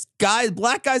 because there's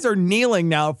black guys are kneeling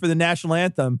now for the national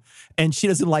anthem, and she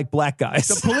doesn't like black guys.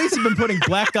 The police have been putting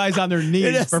black guys on their It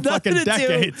knees has for nothing fucking to do-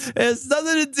 decades. It has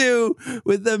nothing to do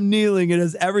with them kneeling. It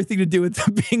has everything to do with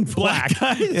them being black.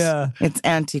 Black guys? Yeah. It's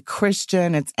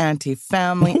anti-Christian. It's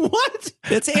anti-family. What?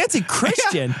 It's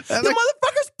anti-Christian. Yeah. The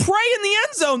motherfuckers pray in the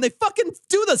end zone. They fucking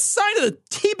do the sign of the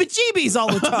heebie-jeebies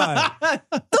all the time.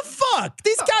 The fuck?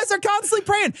 These guys are constantly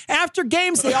praying. After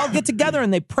games, they all get together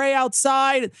and they pray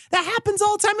outside. That happens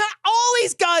all the time. All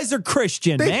these guys are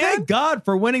Christian, They man. thank God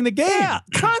for winning the game. Yeah,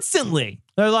 constantly.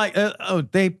 They're like,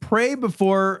 they pray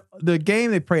before the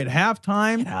game. They pray at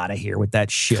halftime. Get out of here with that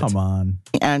shit. Come on.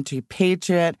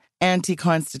 Anti-patriot,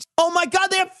 anti-constitution. Oh my God,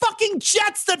 they have fucking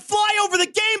jets that fly over the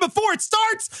game before it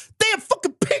starts. They have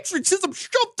fucking patriotism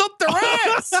shoved up their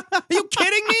ass. Are you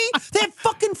kidding me? They have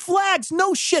fucking flags.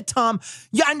 No shit, Tom.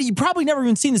 Yeah, and you probably never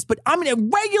even seen this, but I mean, at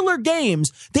regular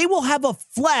games, they will have a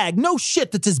flag. No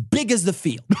shit, that's as big as the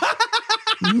field.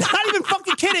 Not even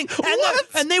fucking kidding.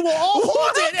 And they will all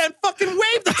hold it and fucking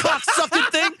wave the cocksucking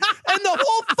thing. And the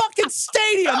whole fucking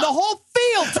stadium, the whole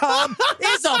field, Tom,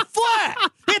 is a flag.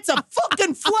 It's a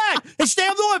fucking flag. And they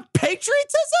have the one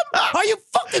patriotism? Are you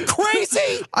fucking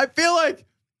crazy? I feel like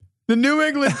the New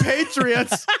England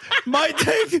Patriots might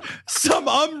take some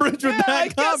umbrage with Yeah, I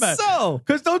that guess comment. so.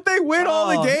 Because don't they win all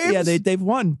the Oh, games? Yeah, they've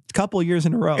won a couple years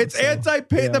in a row. It's so,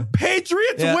 anti-pay. yeah. The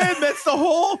Patriots Yeah. win. That's the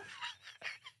whole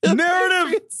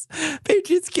narrative.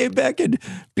 Patriots came back and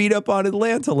beat up on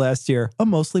Atlanta last year, a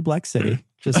mostly black city.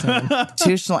 Just saying.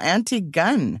 Constitutional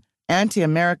anti-gun.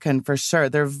 anti-American for sure.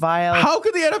 They're vile. How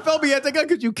could the NFL be anti-gun?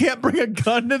 Because you can't bring a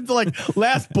gun into like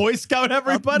last Boy Scout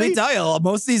everybody. Let me tell you,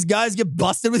 most of these guys get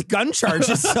busted with gun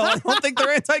charges, so I don't think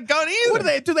they're anti-gun either.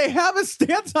 What do they have a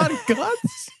stance on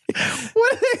guns?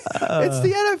 What are they? It's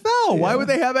the NFL. Why would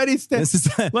they have any stance? This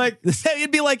is like it'd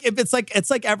be like if it's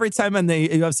like every time on the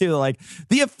UFC they're like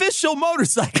the official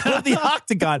motorcycle of the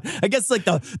octagon. I guess like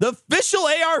the official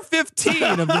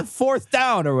AR-15 of the fourth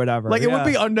down or whatever. Like it would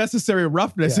be unnecessary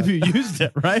roughness if you used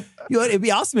it, right? You know, it'd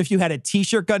be awesome if you had a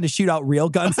t-shirt gun to shoot out real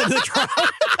guns into the crowd.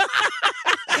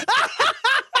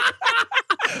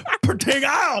 Perting,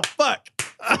 ow, fuck.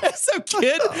 Some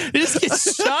kid just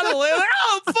gets shot in the leg. Like,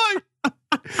 oh, fuck.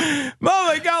 Mom,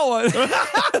 I got one.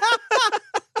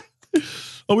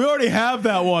 Oh, we already have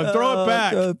that one. Throw it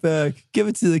back. Throw it back. Give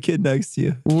it to the kid next to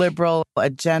you. Liberal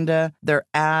agenda, their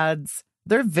ads,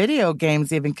 their video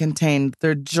games even contain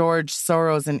their George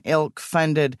Soros and ilk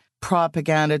funded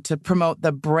propaganda to promote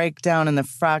the breakdown and the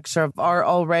fracture of our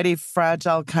already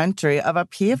fragile country of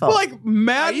upheaval. Like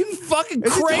Madden? Are you fucking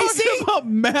Is he crazy? talking about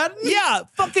Madden? Yeah,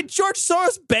 fucking George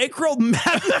Soros bankrolled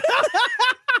Madden.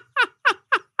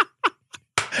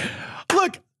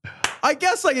 Look, I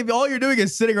guess like if all you're doing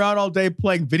is sitting around all day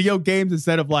playing video games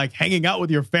instead of like hanging out with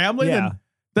your family, then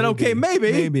okay,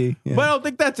 maybe. Yeah. But I don't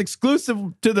think that's exclusive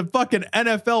to the fucking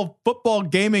NFL football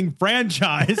gaming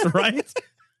franchise, right?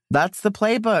 That's the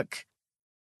playbook.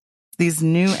 These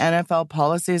new NFL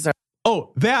policies are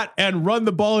Oh, that and run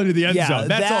the ball into the end zone.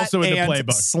 That's that also in the and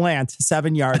playbook. Slant,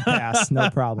 7-yard pass, no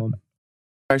problem.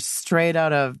 straight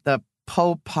out of the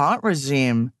Pol Pot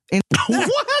regime. What? They're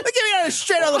getting out of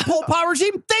straight out of the Pol Pot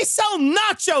regime. They sell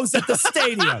nachos at the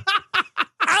stadium.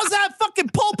 How's that fucking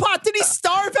Pol Pot? Did he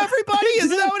starve everybody? Is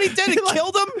that what he did? He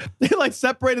killed them? They like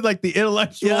separated like the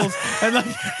intellectuals and like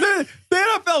the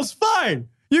NFL's fine.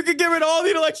 You can get rid of all the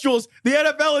intellectuals. The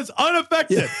NFL is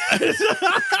unaffected.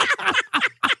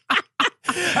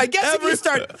 I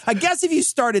guess if you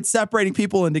started separating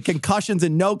people into concussions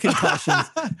and no concussions,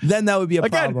 then that would be a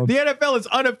problem. The NFL is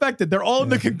unaffected. They're all on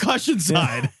the concussion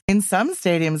side. In some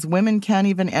stadiums, women can't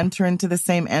even enter into the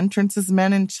same entrance as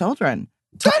men and children.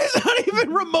 That is not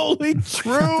even remotely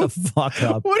true. Shut the fuck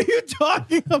up. What are you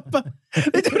talking about?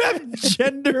 They don't have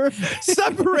gender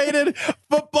separated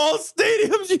football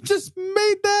stadiums. You just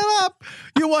made that up.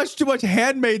 You watch too much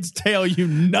Handmaid's Tale, you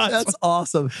nuts. That's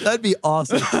awesome. That'd be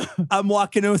awesome. I'm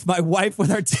walking in with my wife with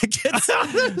our tickets.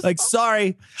 Like,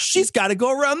 sorry, she's got to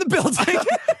go around the building.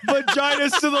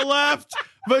 Vaginas to the left.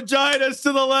 Vaginas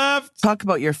to the left. Talk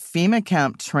about your FEMA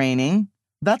camp training.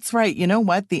 That's right. You know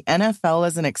what? The NFL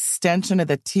is an extension of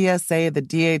the TSA, the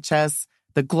DHS,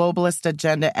 the globalist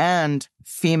agenda, and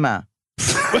FEMA.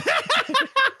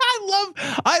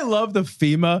 I love the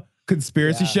FEMA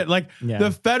conspiracy shit. Like the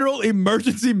Federal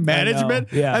Emergency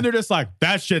Management. Yeah. And they're just like,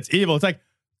 that shit's evil. It's like,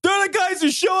 they're the guys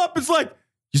who show up. It's like,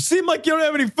 you seem like you don't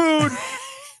have any food.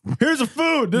 Here's a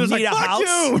food. They're just Need like, a fuck house?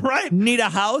 you, right? Need a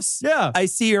house? Yeah. I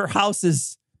see your house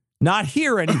is not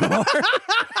here anymore.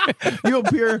 You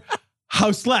appear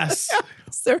houseless.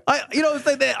 It's like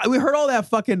we heard all that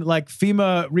fucking like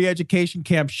FEMA re-education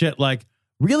camp shit like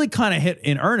really kind of hit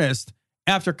in earnest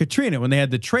after Katrina when they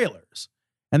had the trailers.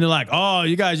 And they're like, oh,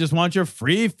 you guys just want your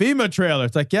free FEMA trailer.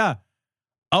 It's like, yeah,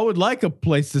 I would like a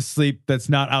place to sleep that's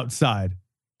not outside.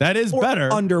 That is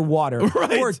better. Underwater.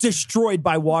 Right. Or destroyed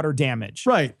by water damage.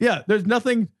 Right. Yeah. There's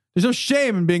no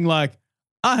shame in being like,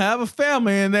 I have a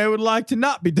family and they would like to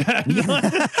not be dead.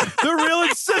 They're real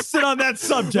insistent on that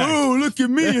subject. Oh, look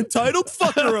at me, entitled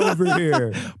fucker over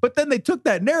here. But then they took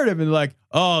that narrative and like,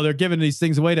 oh, they're giving these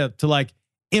things away to like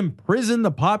imprison the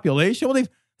population. Well,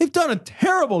 they've done a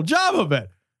terrible job of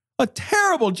it. A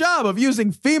terrible job of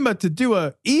using FEMA to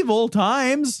do evil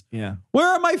times. Yeah. Where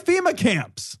are my FEMA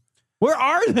camps? Where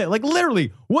are they? Like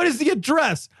literally, what is the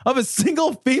address of a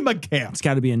single FEMA camp? It's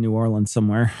got to be in New Orleans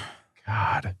somewhere.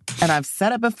 God. And I've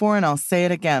said it before and I'll say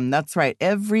it again. That's right.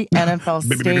 Every NFL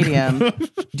stadium.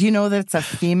 Do you know that it's a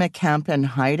FEMA camp in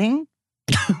hiding?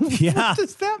 Yeah. What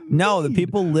does that mean? No, the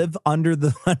people live under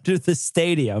the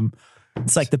stadium.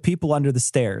 It's like the people under the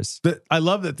stairs. I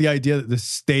love that the idea that the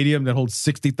stadium that holds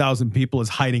 60,000 people is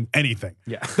hiding anything.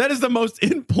 Yeah. That is the most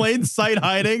in plain sight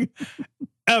hiding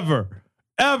ever.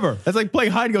 That's like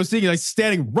playing hide and go seek. You're like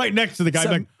standing right next to the guy.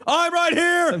 Like, I'm right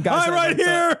here. I'm right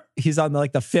here. He's on the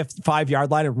 5th 5-yard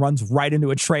line and runs right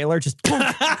into a trailer. Just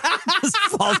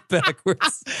falls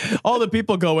backwards. All the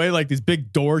people go away like these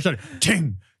big doors.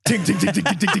 Ting, ting, ting, ting, ting,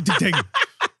 ting, ting, ting, ting.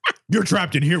 You're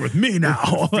trapped in here with me now.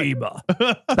 FEMA.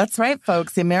 That's right,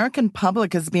 folks. The American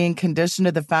public is being conditioned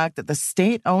to the fact that the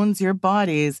state owns your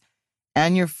bodies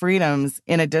and your freedoms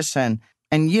in addition.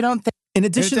 And you don't think... In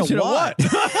addition to what?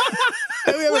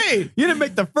 Wait, you didn't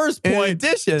make the first In point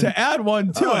addition. to add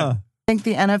one to it. I think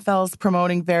the NFL is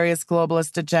promoting various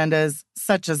globalist agendas,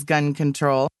 such as gun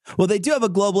control. Well, they do have a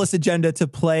globalist agenda to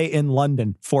play in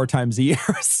London 4 times a year.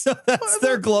 So that's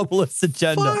their globalist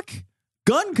agenda. Fuck.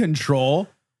 Gun control?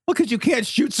 Well, because you can't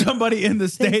shoot somebody in the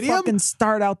They stadium? fucking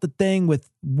start out the thing with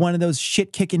one of those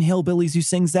shit-kicking hillbillies who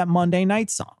sings that Monday night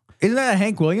song. Isn't that a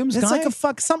Hank Williams It's guy?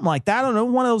 like something like that. I don't know.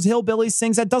 One of those hillbillies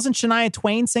sings that. Doesn't Shania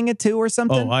Twain sing it too or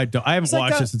something? I haven't It's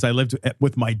like watched it since I lived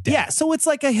with my dad. Yeah, so it's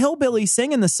like a hillbilly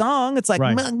singing the song. It's like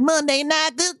Right. Monday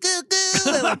night, goo, goo,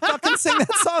 goo. They like fucking sing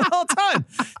that song all the time.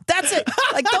 That's it.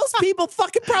 Like those people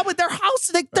fucking probably their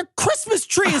house, their Christmas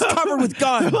tree is covered with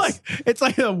guns. It's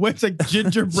like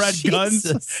gingerbread guns.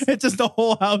 Jesus. It's just the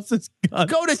whole house is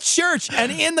guns. Go to church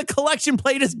and in the collection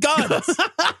plate is guns.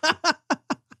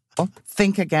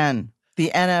 Think again.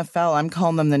 The NFL, I'm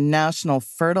calling them the National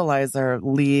Fertilizer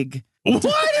League. What?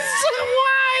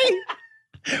 Why?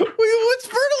 What's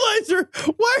fertilizer?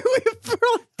 Why are we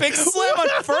fertilizer? Big slam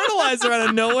on fertilizer out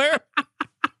of nowhere.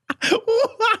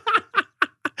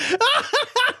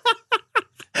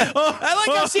 I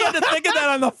like how she had to think of that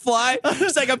on the fly.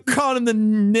 She's like, I'm calling him the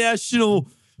National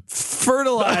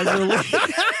Fertilizer League.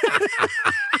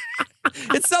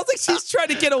 It sounds like she's trying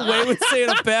to get away with saying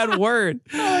a bad word.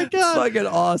 Oh my God. It's fucking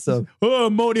awesome. Oh,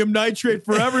 ammonium nitrate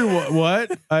for everyone.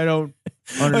 What? I don't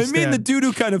understand. I mean the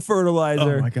doo-doo kind of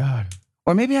fertilizer. Oh my God.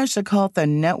 Or maybe I should call it the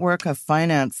Network of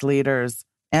Finance Leaders.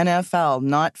 NFL,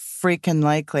 not freaking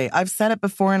likely. I've said it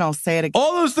before and I'll say it again.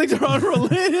 All those things are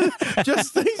unrelated.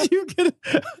 Just things you can.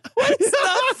 What's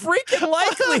not freaking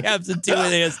likely have to do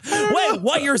with this? Wait,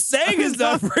 what you're saying is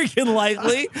not freaking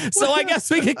likely. So I guess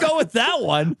we could go with that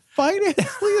one.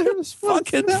 Finance leaders.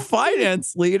 Fucking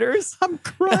finance leaders. I'm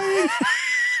crying.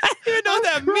 I don't even know what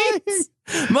that means.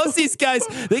 Most of these guys,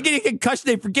 they get a concussion,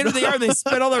 they forget who they are, and they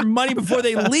spend all their money before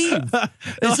they leave.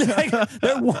 It's like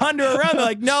they're wandering around. They're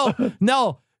like,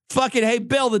 no, fucking, hey,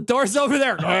 Bill, the door's over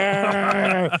there.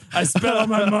 I spent all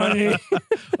my money.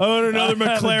 I want another I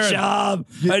have a McLaren. job.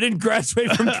 I didn't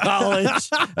graduate from college.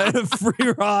 I had a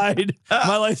free ride.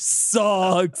 My life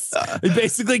sucks. I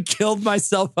basically killed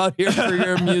myself out here for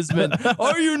your amusement.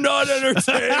 Are you not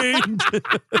entertained?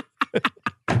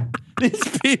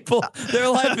 These people, their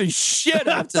life is shit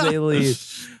after they leave.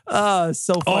 So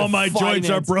funny. All my joints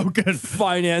are broken.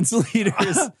 Finance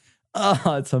leaders. Oh,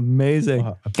 it's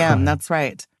amazing. Again, that's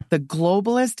right. The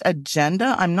globalist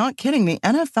agenda, I'm not kidding. The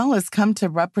NFL has come to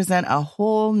represent a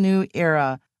whole new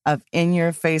era of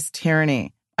in-your-face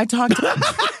tyranny. I talked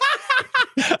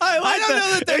I don't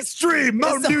know that there's extreme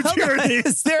Mountain Dew tyranny.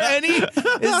 Is there any? Is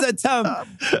that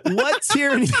what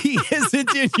tyranny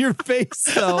isn't in your face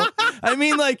though? I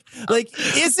mean, like,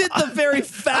 is it the very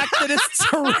fact that it's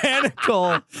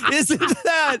tyrannical? Isn't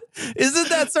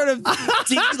that sort of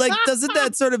like? Doesn't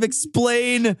that sort of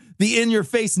explain the in your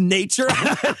face nature of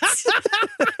it?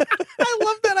 I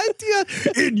love that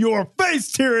idea. In your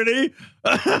face tyranny.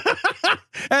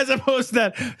 As opposed to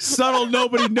that subtle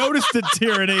nobody noticed it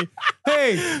tyranny.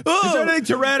 Hey, is there anything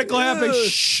tyrannical happening?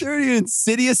 Shh. Dirty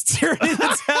insidious tyranny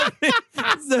that's happening.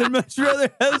 I'd much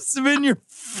rather have some in your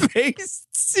face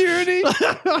tyranny.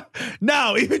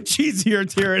 Now, even cheesier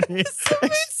tyranny. Some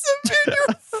in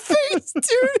your face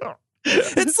tyranny.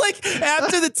 It's like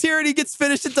after the tyranny gets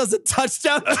finished, it does a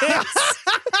touchdown dance.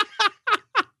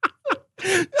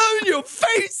 I'm in your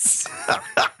face.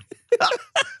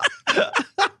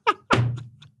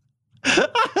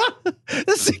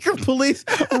 The secret police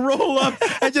roll up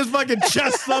and just fucking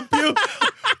chest thump you.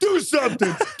 Do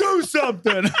something. Do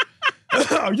something.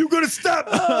 Are you going to stop?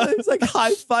 It's like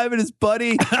high-fiving his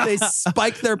buddy. They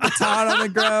spike their baton on the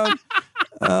ground.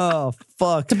 Oh,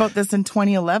 fuck. about this in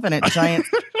 2011 at Giants.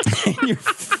 In your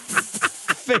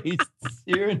face.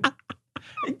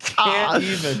 I can't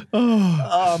even.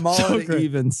 I'm all so at the great.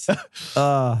 evens.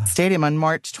 Stadium on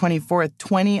March 24th,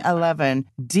 2011,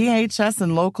 DHS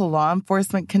and local law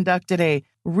enforcement conducted a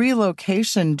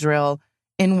relocation drill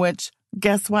in which,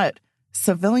 guess what?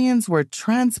 Civilians were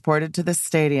transported to the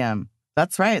stadium.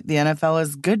 That's right. The NFL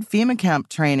is good FEMA camp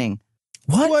training.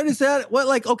 What is that? What,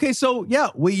 like, okay, so yeah,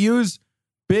 we use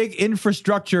big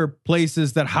infrastructure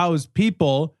places that house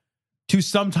people to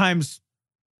sometimes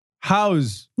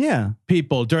house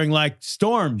people during like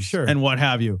storms and what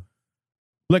have you.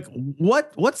 Like,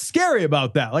 what's scary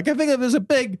about that? Like, I think if there's a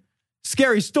big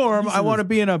scary storm, I want to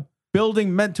be in a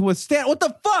building meant to withstand. What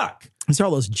the fuck? These are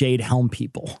all those Jade Helm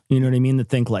people. You know what I mean? That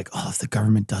think like, oh, if the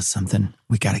government does something,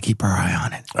 we got to keep our eye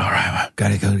on it. All right,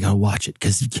 gotta watch it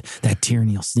because that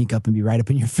tyranny will sneak up and be right up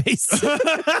in your face.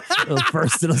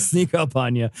 First, it'll sneak up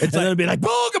on you, and then it'll be like,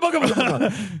 booga, booga, booga,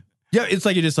 booga. Yeah, it's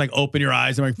like you just like open your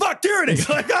eyes and like, fuck tyranny.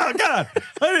 Like, oh God,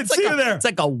 I didn't see you there. It's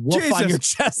like a wolf on your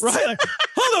chest. Right? Like,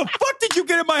 how the fuck did you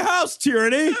get in my house,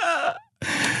 tyranny?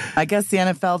 I guess the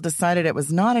NFL decided it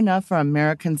was not enough for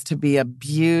Americans to be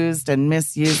abused and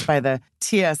misused by the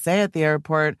TSA at the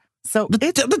airport. So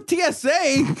The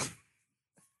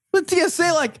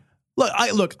TSA, like,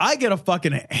 look, I get a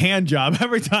fucking hand job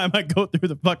every time I go through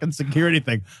the fucking security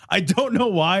thing. I don't know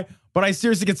why, but I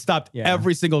seriously get stopped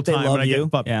every single They time love when I you.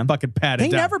 get fucking patted They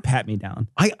down. never pat me down.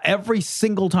 Every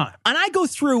single time. And I go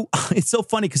through, it's so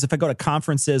funny because if I go to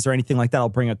conferences or anything like that, I'll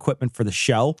bring equipment for the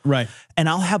show. Right. And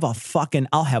I'll have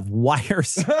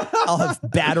wires, I'll have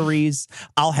batteries,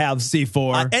 I'll have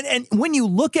C4. and when you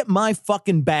look at my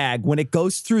fucking bag, when it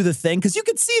goes through the thing, because you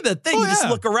can see the thing, you just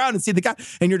look around and see the guy,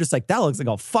 and you're just like, that looks like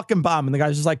a fucking bomb. And the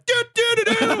guy's just like, go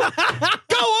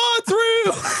on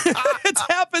through. It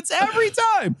happens every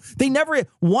time.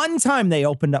 One time they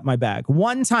opened up my bag.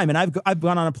 One time, and I've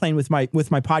gone on a plane with my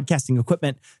podcasting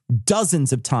equipment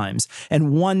dozens of times.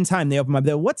 And one time they opened my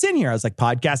bag. What's in here? I was like,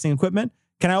 podcasting equipment.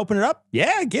 Can I open it up?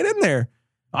 Yeah, get in there.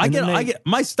 I get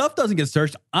my stuff doesn't get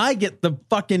searched. I get the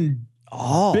fucking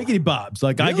biggity bobs.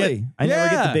 Like really? I never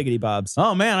get the biggity bobs.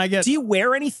 Oh man, I get. Do you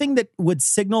wear anything that would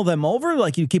signal them over?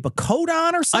 Like you keep a coat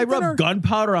on or I something? rub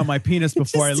gunpowder on my penis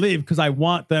before I leave because I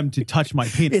want them to touch my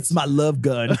penis. It's my love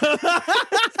gun.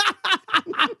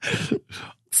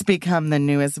 it's become the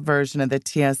newest version of the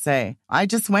TSA. I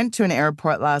just went to an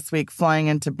airport last week flying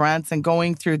into Branson,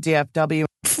 going through DFW.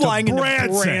 Flying into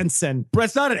Branson. Branson.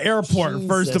 Brett's not an airport,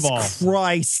 first of all.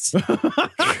 Christ.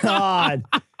 God.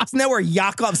 Isn't that where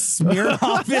Yakov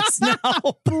Smirnoff is now?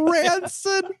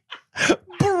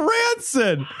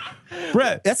 Branson.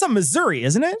 Brett. That's a Missouri,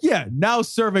 isn't it? Yeah, now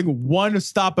serving one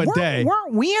stop a day.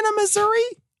 Weren't we in a Missouri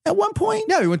at one point?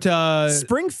 Yeah, we went to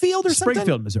Springfield or something?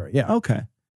 Springfield, Missouri. Yeah. Okay.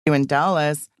 You in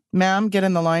Dallas. Ma'am, get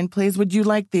in the line, please. Would you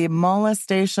like the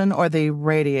molestation or the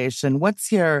radiation? What's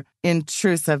your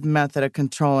intrusive method of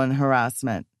control and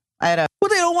harassment? Well,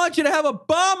 they don't want you to have a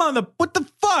bomb on the... What the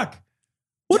fuck?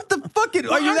 What the fuck?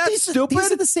 Are you that stupid?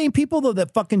 These are the same people, though,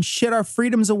 that fucking shit our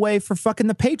freedoms away for fucking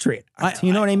the Patriot.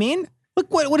 You know what I mean? Look,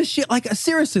 what is shit? Like,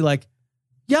 seriously, like,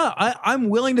 yeah, I'm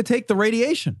willing to take the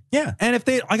radiation. Yeah. And if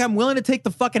they... Like, I'm willing to take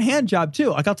the fucking hand job, too.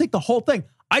 Like, I'll take the whole thing.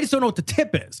 I just don't know what the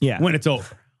tip is when it's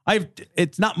over.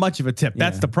 It's not much of a tip.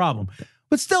 That's the problem.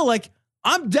 But still, like,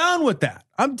 I'm down with that.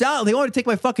 I'm down. They want to take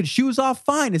my fucking shoes off.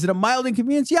 Fine. Is it a mild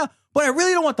inconvenience? Yeah. But I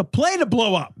really don't want the plane to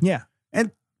blow up. Yeah.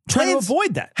 And trying to planes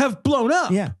avoid that. have blown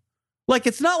up. Yeah. Like,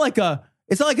 it's not like a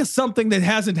something that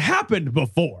hasn't happened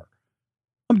before.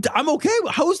 I'm okay.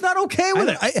 Who's not okay with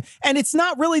it? And it's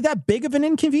not really that big of an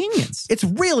inconvenience. It's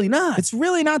really not. It's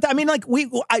really not that. I mean, like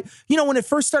when it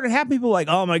first started happening, people were like,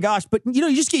 oh my gosh, but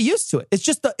you just get used to it. It's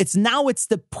just it's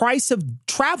the price of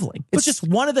traveling. It's just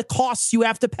one of the costs you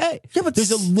have to pay. Yeah, but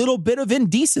there's a little bit of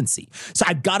indecency. So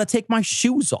I've got to take my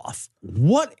shoes off.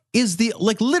 What is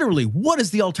literally, what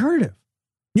is the alternative?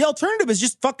 The alternative is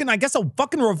just fucking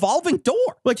revolving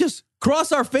door. Like just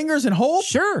cross our fingers and hope?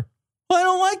 Sure. Well, I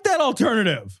don't like that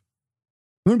alternative.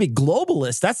 You want to be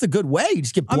globalist? That's the good way. You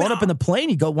just get blown up in the plane.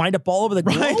 You go wind up all over the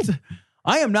globe.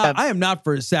 I am not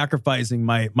for sacrificing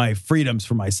my freedoms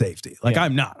for my safety. Like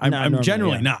I'm not. I'm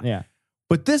generally not. Yeah.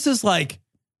 But this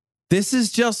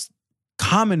is just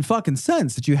common fucking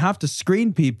sense that you have to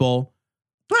screen people.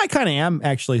 I kind of am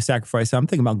actually sacrificing. I'm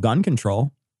thinking about gun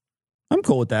control. I'm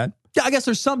cool with that. Yeah, I guess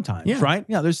there's sometimes, right?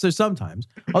 Yeah, there's sometimes.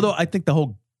 Although I think the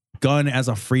whole gun as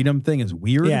a freedom thing is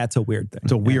weird. Yeah, it's a weird thing.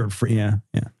 It's a weird freedom.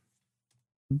 Yeah.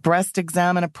 Breast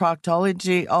exam and a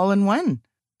proctology all in one.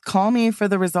 Call me for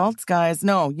the results, guys.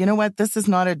 No, you know what? This is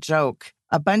not a joke.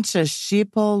 A bunch of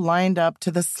sheeple lined up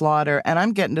to the slaughter, and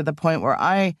I'm getting to the point where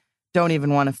I don't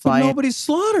even want to fly. But nobody's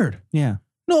slaughtered. Yeah.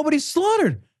 Nobody's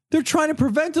slaughtered. They're trying to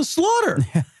prevent a slaughter.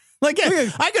 Like,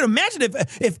 I could imagine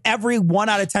if every 1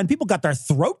 out of 10 people got their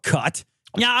throat cut.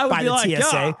 Yeah, I would be like, TSA.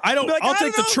 Yeah, I'll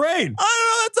take the train.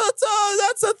 I don't know.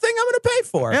 That's a thing I'm going to pay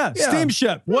for. Yeah,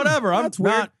 steamship, whatever. That's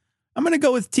weird. I'm going to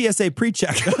go with TSA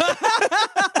pre-check.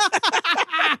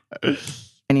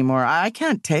 Anymore. I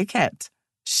can't take it.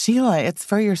 Sheila, it's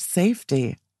for your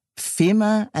safety.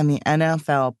 FEMA and the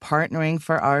NFL partnering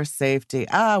for our safety.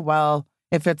 Well,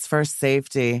 if it's for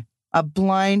safety. A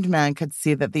blind man could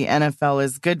see that the NFL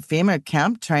is good FEMA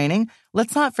camp training.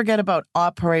 Let's not forget about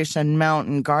Operation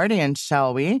Mountain Guardian,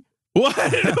 shall we? What?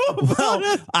 Well,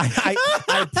 I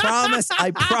promise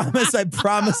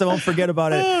I won't forget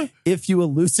about it if you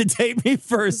elucidate me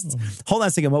first. Hold on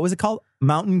a second. What was it called?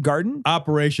 Mountain Garden?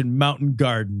 Operation Mountain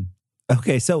Garden.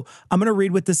 Okay, so I'm going to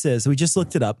read what this is. We just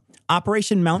looked it up.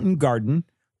 Operation Mountain Garden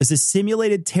is a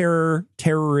simulated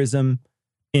terrorism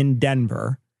in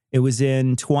Denver. It was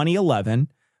in 2011.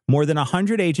 More than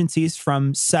 100 agencies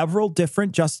from several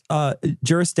different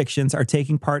jurisdictions are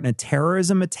taking part in a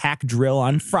terrorism attack drill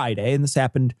on Friday. And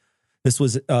this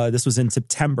was in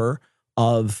September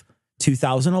of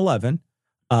 2011,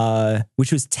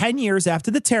 which was 10 years after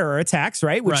the terror attacks,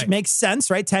 right? Which makes sense,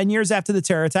 right? 10 years after the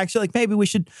terror attacks, you're like, maybe we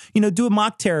should, do a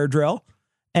mock terror drill.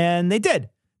 And they did.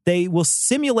 They will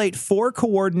simulate 4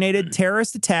 coordinated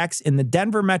terrorist attacks in the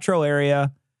Denver metro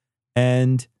area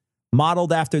and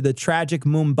modeled after the tragic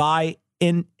Mumbai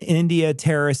in India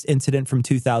terrorist incident from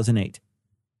 2008.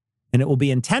 And it will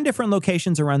be in 10 different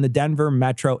locations around the Denver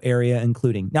metro area,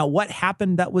 including. Now, what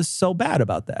happened that was so bad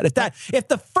about that? If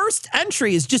the first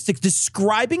entry is just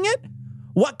describing it,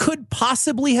 what could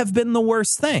possibly have been the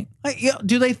worst thing?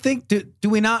 Do they think, do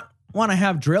we not want to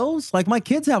have drills? Like my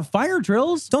kids have fire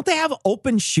drills. Don't they have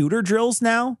open shooter drills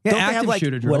now? Yeah, Don't they active have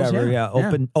shooter drills.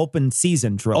 Whatever, open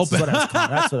season drills. That's what it's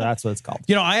called. That's what it's called.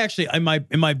 I actually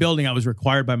in my building, I was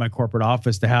required by my corporate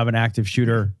office to have an active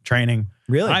shooter training.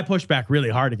 Really? I pushed back really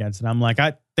hard against it. I'm like,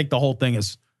 I think the whole thing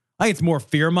is, I think it's more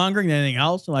fear mongering than anything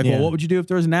else. I'm like, well, what would you do if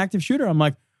there was an active shooter? I'm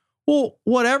like, well,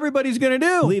 what everybody's going to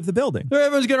do? Leave the building.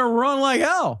 Everyone's going to run like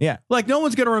hell. Yeah. Like no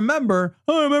one's going to remember,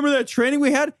 remember that training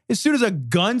we had? As soon as a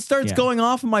gun starts going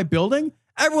off in my building,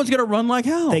 everyone's going to run like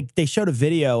hell. They showed a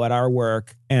video at our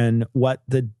work, and what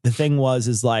the thing was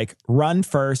is like, run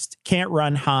first, can't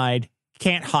run, hide,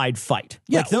 can't hide, fight.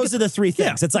 Yeah, like those are the 3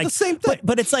 things. Yeah, it's like the same thing.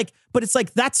 But it's like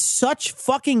that's such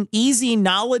fucking easy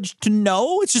knowledge to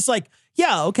know. It's just like,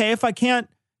 yeah, okay, if I can't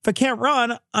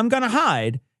run, I'm gonna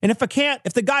hide. And if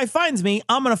the guy finds me,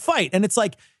 I'm gonna fight. And it's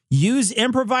like, use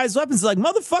improvised weapons. It's like,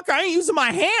 motherfucker, I ain't using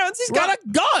my hands. He's got a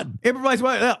gun. Improvised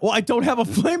weapons. Well, I don't have a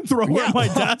flamethrower at my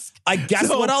desk. I guess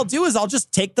what I'll do is I'll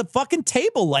just take the fucking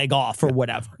table leg off or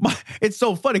whatever. It's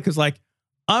so funny because like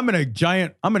I'm in a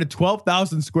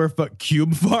 12,000 square foot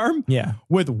cube farm. Yeah.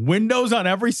 With windows on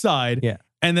every side. Yeah.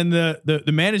 And then the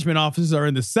management offices are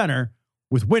in the center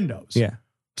with windows. Yeah.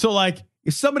 So like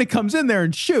if somebody comes in there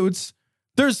and shoots,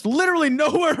 there's literally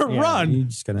nowhere to run. You're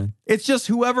just gonna. It's just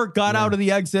whoever got out of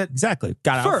the exit. Exactly.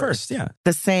 Got out first. Yeah.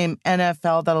 The same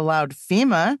NFL that allowed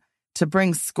FEMA to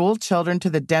bring school children to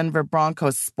the Denver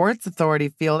Broncos Sports Authority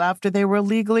field after they were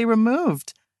illegally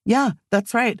removed. Yeah,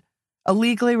 that's right.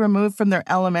 Illegally removed from their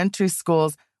elementary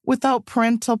schools without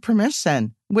parental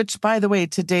permission, which, by the way,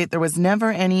 to date, there was never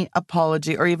any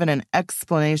apology or even an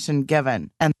explanation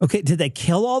given. And okay, did they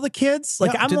kill all the kids?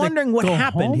 Like, Yeah, I'm did they wondering what go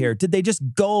happened home? here. Did they just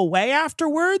go away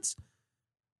afterwards?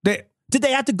 Did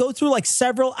they have to go through like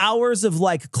several hours of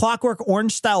like Clockwork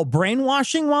Orange style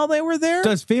brainwashing while they were there?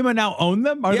 Does FEMA now own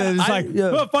them? Are they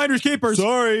just finders keepers?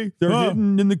 Sorry, they're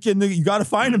hidden in the. You got to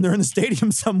find them. They're in the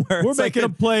stadium somewhere. We're making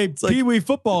them play Pee-wee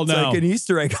football It's now. like an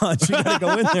Easter egg hunt. You got to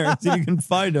go in there and see if you can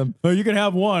find them. Oh, you can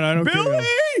have one. I don't care. Billy!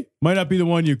 Might not be the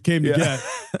one you came to get.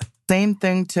 same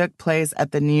thing took place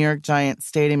at the New York Giants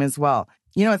Stadium as well.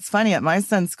 It's funny. At my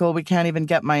son's school, we can't even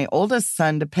get my oldest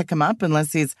son to pick him up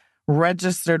unless he's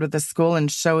registered with the school and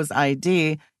shows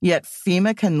ID, yet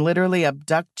FEMA can literally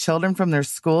abduct children from their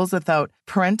schools without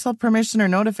parental permission or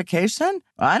notification?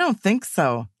 I don't think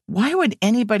so. Why would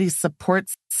anybody support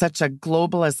such a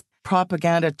globalist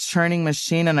propaganda churning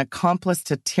machine, an accomplice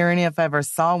to tyranny if I ever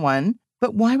saw one?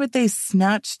 But why would they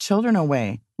snatch children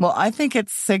away? Well, I think it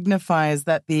signifies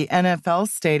that the NFL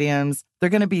stadiums, they're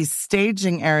going to be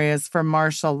staging areas for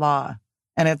martial law.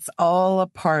 And it's all a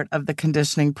part of the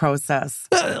conditioning process.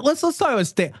 Let's talk about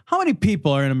state. How many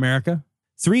people are in America?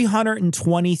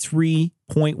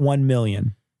 323.1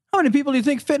 million. How many people do you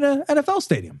think fit in an NFL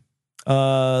stadium?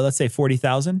 Let's say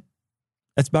 40,000.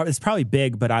 It's probably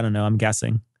big, but I don't know. I'm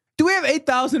guessing. Do we have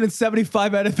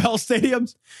 8,075 NFL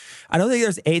stadiums? I don't think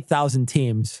there's 8,000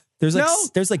 teams. There's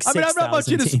like 6,000 I'm not much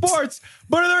into teams. sports,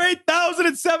 but are there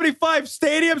 8,075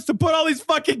 stadiums to put all these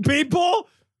fucking people?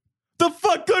 The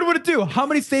fuck good would it do? How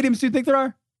many stadiums do you think there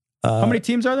are? How many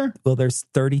teams are there? Well, there's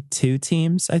 32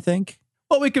 teams, I think.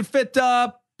 Well, we could fit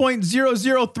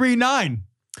 0.0039%.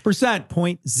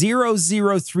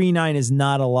 0.0039 is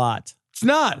not a lot. It's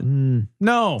not.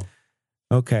 No.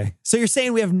 Okay. So you're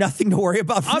saying we have nothing to worry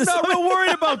about from I'm this not real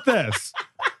worried about this.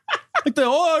 Like, I'm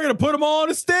going to put them all in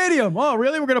a stadium. Oh,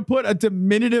 really? We're going to put a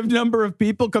diminutive number of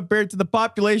people compared to the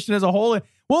population as a whole.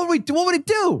 What would it do?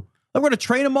 Like, we're going to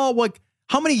train them all. Like,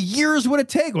 how many years would it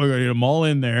take? We're going to get them all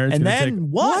in there. And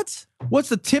then what? What's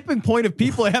the tipping point of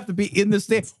people that have to be in the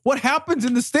stadium? What happens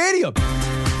in the stadium?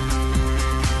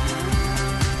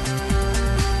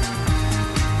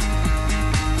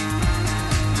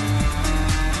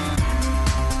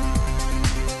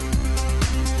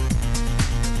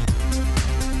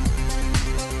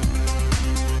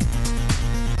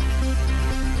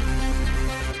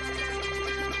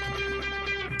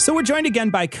 So we're joined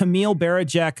again by Camille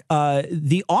Barajek,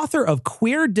 the author of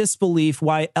Queer Disbelief,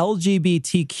 Why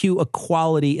LGBTQ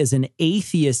Equality is an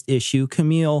Atheist Issue.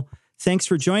 Camille, thanks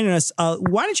for joining us.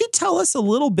 Why don't you tell us a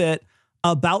little bit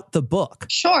about the book?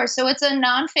 Sure. So it's a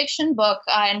nonfiction book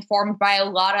informed by a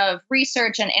lot of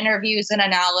research and interviews and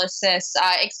analysis,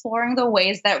 exploring the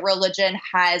ways that religion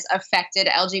has affected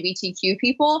LGBTQ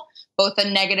people, both the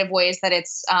negative ways that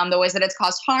it's the ways that it's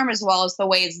caused harm, as well as the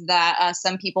ways that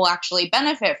some people actually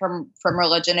benefit from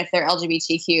religion if they're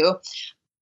LGBTQ.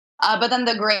 But then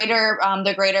the greater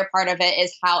part of it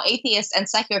is how atheists and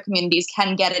secular communities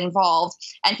can get involved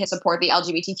and can support the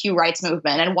LGBTQ rights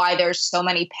movement, and why there's so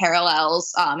many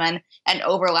parallels and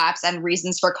overlaps and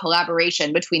reasons for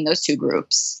collaboration between those two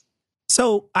groups.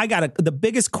 So the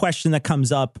biggest question that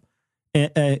comes up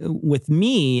with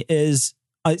me is,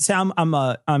 so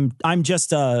I'm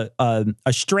just a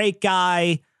straight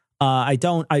guy. I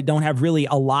don't have really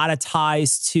a lot of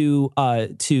ties to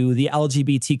the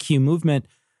LGBTQ movement.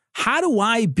 How do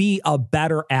I be a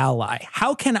better ally?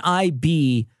 How can I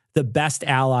be the best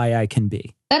ally I can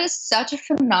be? That is such a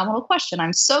phenomenal question.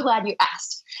 I'm so glad you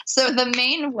asked. So the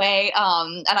main way,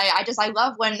 and I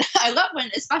love when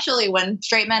especially when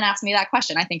straight men ask me that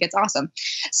question. I think it's awesome.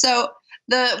 So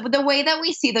the way that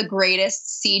we see the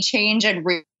greatest sea change and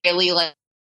really like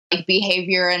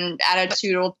behavior and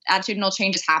attitudinal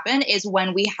changes happen is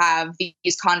when we have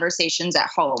these conversations at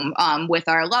home with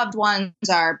our loved ones,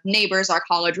 our neighbors, our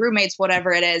college roommates,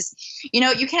 whatever it is. You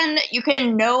know, you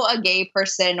can know a gay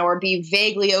person or be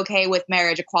vaguely okay with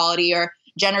marriage equality or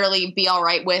generally be all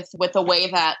right with the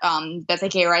way that that the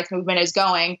gay rights movement is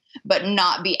going, but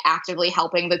not be actively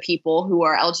helping the people who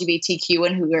are LGBTQ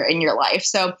and who are in your life.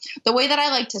 So the way that I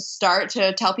like to start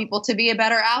to tell people to be a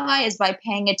better ally is by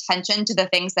paying attention to the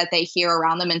things that they hear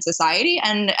around them in society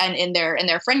and in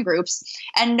their friend groups,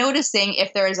 and noticing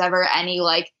if there is ever any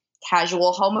like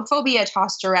casual homophobia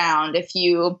tossed around. If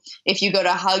you go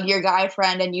to hug your guy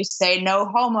friend and you say no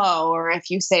homo, or if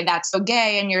you say that's so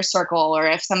gay in your circle, or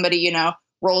if somebody, you know,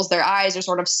 rolls their eyes or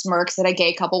sort of smirks at a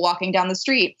gay couple walking down the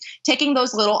street, taking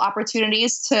those little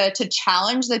opportunities to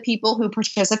challenge the people who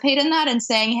participate in that and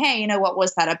saying, hey, you know, what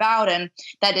was that about? And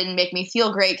that didn't make me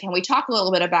feel great. Can we talk a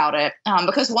little bit about it?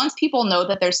 Because once people know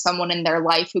that there's someone in their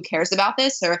life who cares about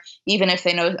this, or even if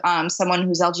they know someone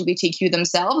who's LGBTQ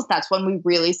themselves, that's when we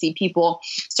really see people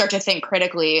start to think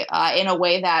critically in a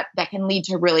way that can lead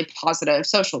to really positive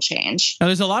social change. Now,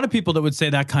 there's a lot of people that would say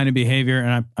that kind of behavior,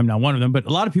 and I'm not one of them, but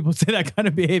a lot of people say that kind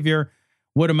of behavior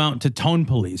would amount to tone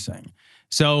policing.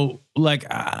 So, like,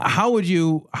 how would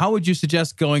you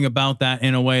suggest going about that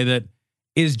in a way that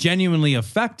is genuinely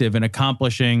effective in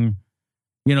accomplishing,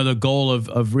 you know, the goal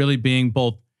of really being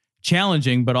both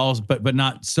challenging, but also but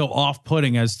not so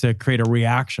off-putting as to create a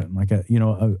reaction, like a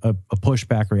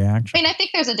pushback reaction? I mean, I think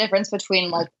there's a difference between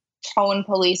like tone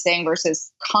policing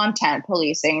versus content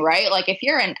policing, right? Like if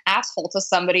you're an asshole to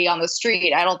somebody on the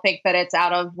street, I don't think that it's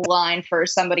out of line for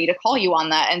somebody to call you on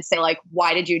that and say like,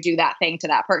 why did you do that thing to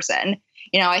that person?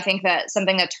 You know, I think that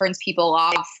something that turns people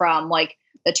off from like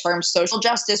the term social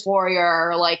justice warrior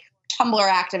or like Tumblr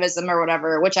activism or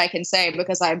whatever, which I can say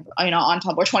because I'm, you know, on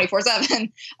Tumblr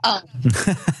 24/7.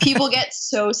 People get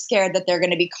so scared that they're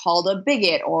going to be called a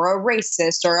bigot or a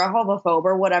racist or a homophobe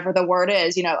or whatever the word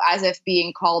is, you know, as if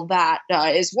being called that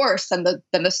is worse than the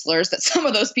slurs that some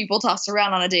of those people toss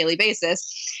around on a daily basis.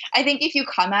 I think if you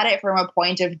come at it from a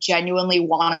point of genuinely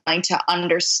wanting to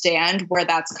understand where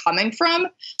that's coming from,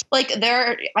 like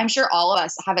I'm sure all of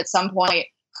us have at some point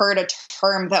heard a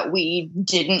term that we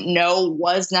didn't know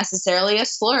was necessarily a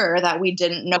slur, that we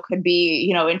didn't know could be,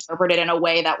 you know, interpreted in a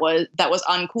way that was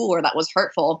uncool or that was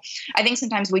hurtful. I think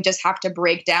sometimes we just have to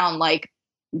break down, like,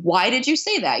 why did you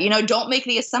say that? You know, don't make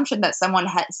the assumption that someone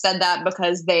said that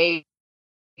because they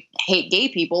hate gay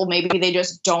people. Maybe they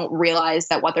just don't realize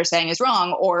that what they're saying is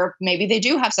wrong, or maybe they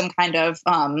do have some kind of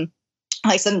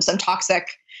like some toxic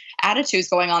attitudes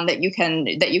going on that you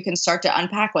can start to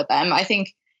unpack with them. I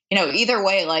think, you know, either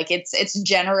way, like it's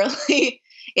generally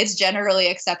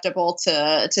acceptable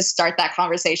to start that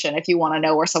conversation if you want to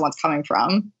know where someone's coming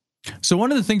from. So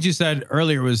one of the things you said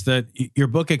earlier was that your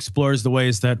book explores the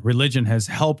ways that religion has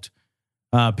helped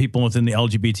people within the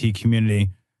LGBTQ community.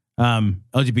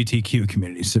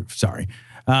 Sorry.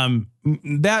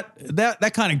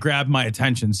 That kind of grabbed my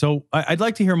attention. So I'd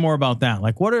like to hear more about that.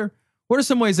 Like, what are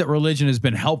some ways that religion has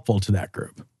been helpful to that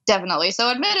group? Definitely. So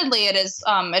admittedly, it is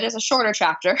a shorter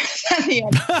chapter than the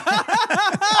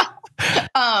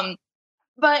end.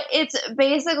 But it's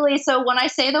basically, so when I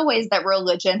say the ways that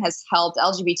religion has helped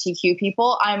LGBTQ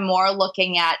people, I'm more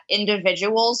looking at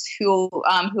individuals who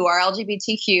are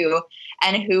LGBTQ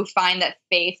and who find that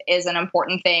faith is an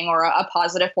important thing or a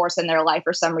positive force in their life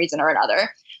for some reason or another.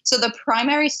 So the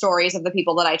primary stories of the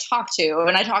people that I talk to,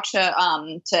 and I talk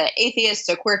to atheists,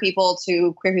 to queer people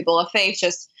of faith,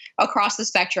 just across the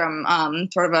spectrum,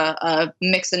 sort of a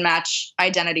mix and match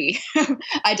identity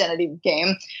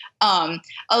game. A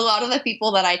lot of the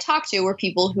people that I talked to were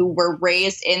people who were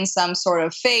raised in some sort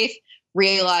of faith,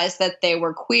 realized that they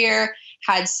were queer,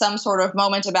 had some sort of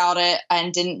moment about it,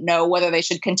 and didn't know whether they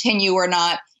should continue or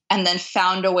not, and then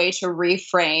found a way to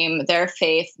reframe their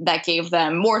faith that gave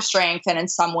them more strength and in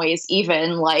some ways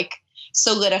even like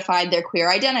solidified their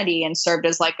queer identity and served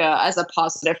as like a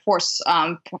positive force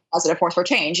for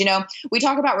change. You know, we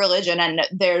talk about religion, and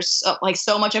there's like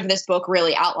so much of this book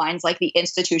really outlines like the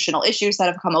institutional issues that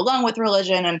have come along with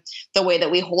religion and the way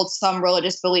that we hold some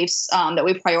religious beliefs, that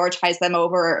we prioritize them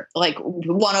over like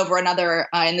one over another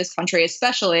in this country,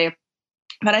 especially.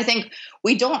 But I think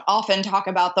we don't often talk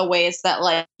about the ways that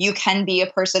like you can be a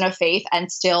person of faith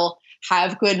and still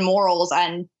have good morals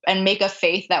and make a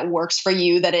faith that works for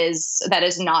you, that is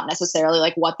not necessarily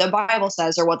like what the Bible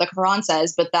says or what the Quran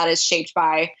says, but that is shaped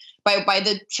by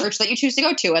the church that you choose to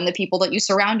go to and the people that you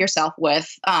surround yourself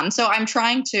with. So I'm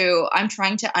trying to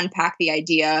unpack the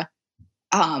idea,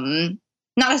 not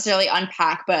necessarily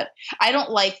unpack, but I don't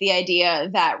like the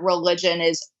idea that religion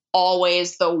is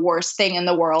always the worst thing in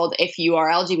the world if you are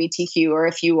LGBTQ or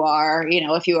if you are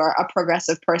a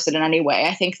progressive person in any way.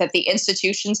 I think that the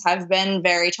institutions have been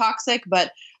very toxic,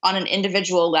 but on an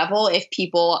individual level, if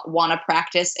people want to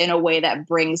practice in a way that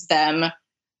brings them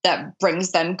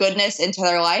goodness into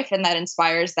their life and that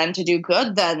inspires them to do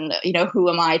good, then, you know, who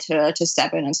am I to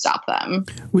step in and stop them?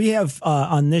 We have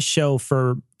on this show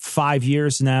for 5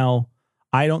 years now,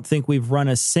 I don't think we've run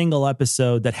a single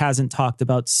episode that hasn't talked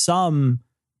about some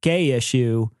gay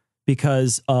issue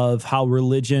because of how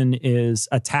religion is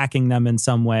attacking them in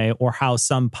some way or how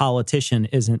some politician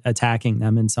isn't attacking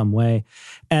them in some way.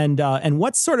 And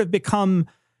what's sort of become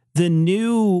the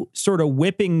new sort of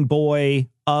whipping boy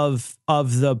of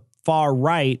the far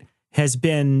right has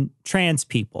been trans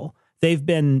people. They've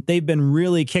been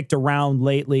really kicked around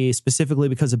lately, specifically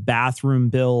because of bathroom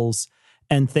bills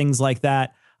and things like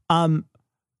that. Do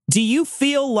you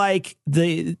feel like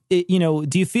the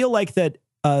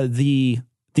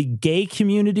gay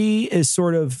community is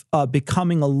sort of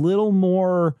becoming a little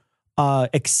more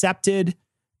accepted,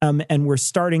 and we're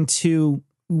starting to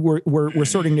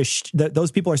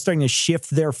those people are starting to shift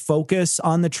their focus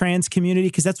on the trans community?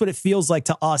 Because that's what it feels like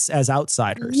to us as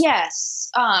outsiders. Yes.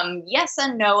 Yes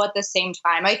and no at the same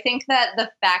time. I think that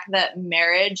the fact that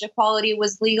marriage equality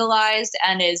was legalized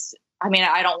I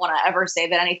don't want to ever say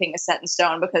that anything is set in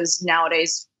stone, because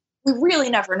nowadays we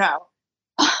really never know.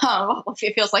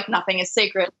 It feels like nothing is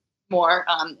sacred more,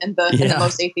 in the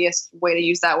most atheist way to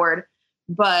use that word.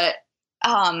 But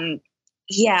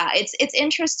it's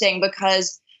interesting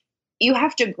because you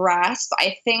have to grasp,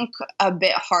 I think, a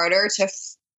bit harder to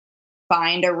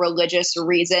find a religious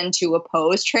reason to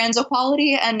oppose trans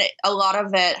equality. And a lot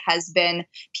of it has been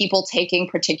people taking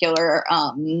particular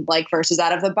verses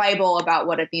out of the Bible about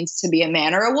what it means to be a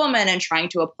man or a woman and trying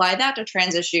to apply that to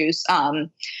trans issues.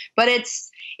 But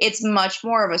it's much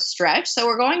more of a stretch. So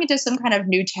we're going into some kind of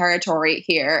new territory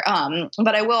here.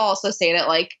 But I will also say that,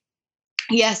 like,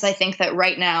 yes, I think that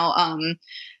right now,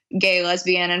 gay,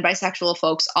 lesbian, and bisexual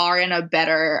folks are in a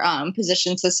better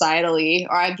position societally,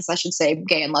 or I guess I should say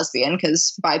gay and lesbian,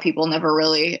 because bi people never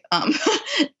really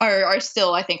are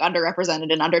still, I think,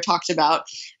 underrepresented and under talked about.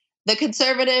 The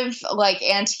conservative, like,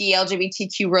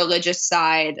 anti-LGBTQ religious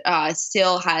side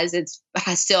still has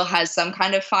some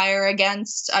kind of fire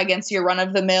against your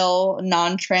run-of-the-mill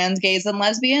non-trans gays and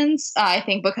lesbians. I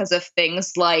think because of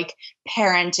things like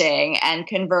parenting and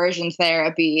conversion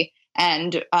therapy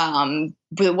and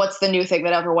what's the new thing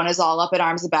that everyone is all up in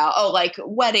arms about? Oh, like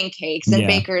wedding cakes and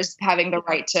bakers having the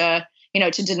right to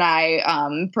deny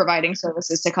providing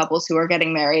services to couples who are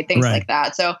getting married, things like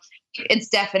that. So it's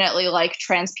definitely like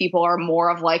trans people are more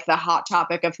of like the hot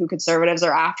topic of who conservatives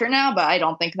are after now, but I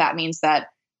don't think that means that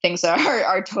things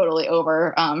are totally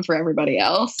over for everybody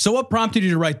else. So what prompted you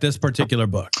to write this particular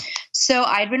book? So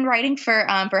I'd been writing for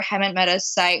Hemant Mehta's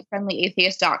site,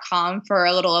 friendlyatheist.com, for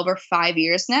a little over 5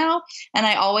 years now. And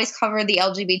I always covered the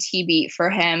LGBT beat for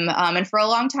him. And for a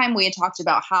long time, we had talked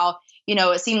about how,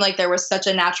 it seemed like there was such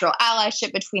a natural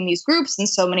allyship between these groups and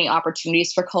so many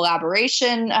opportunities for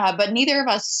collaboration. But neither of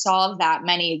us saw that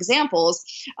many examples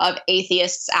of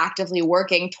atheists actively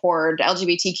working toward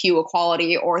LGBTQ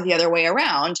equality or the other way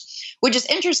around, which is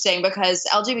interesting because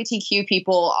LGBTQ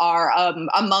people are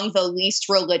among the least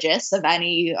religious of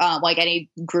any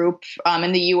group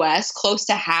in the U.S. Close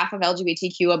to half of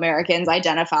LGBTQ Americans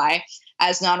identify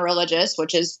as non-religious,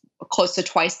 which is close to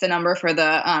twice the number for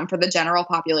the general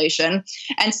population.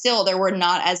 And still, there were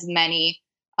not as many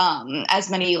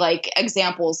like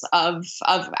examples of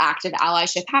active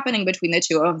allyship happening between the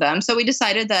two of them. So we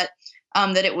decided that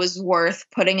it was worth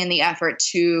putting in the effort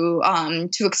to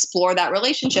explore that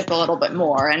relationship a little bit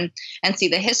more and see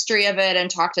the history of it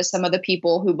and talk to some of the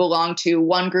people who belong to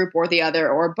one group or the other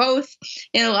or both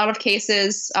in a lot of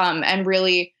cases, and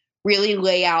really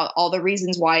lay out all the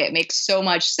reasons why it makes so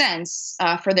much sense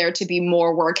for there to be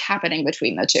more work happening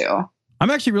between the two. I'm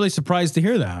actually really surprised to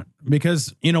hear that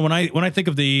because, when I think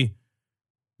of the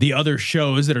other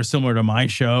shows that are similar to my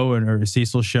show or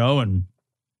Cecil's show and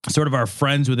sort of our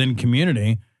friends within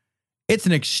community, it's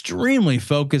an extremely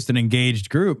focused and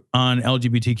engaged group on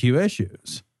LGBTQ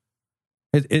issues.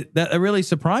 That really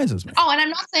surprises me. Oh, and I'm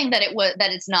not saying that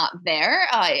it's not there.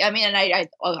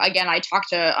 I talked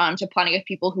to plenty of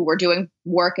people who were doing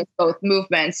work at both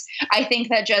movements. I think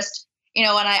that just, and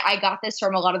I got this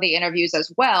from a lot of the interviews as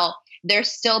well.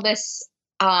 There's still this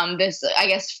I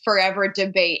guess forever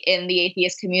debate in the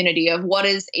atheist community of what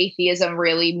does atheism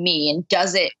really mean?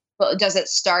 Does it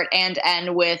start and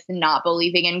end with not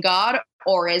believing in God?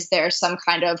 Or is there some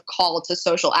kind of call to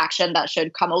social action that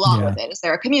should come along with it? Is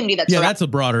there a community that's that's a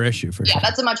broader issue for sure. Yeah,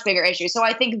 that's a much bigger issue. So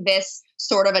I think this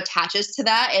sort of attaches to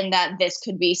that, in that this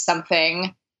could be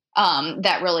something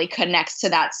that really connects to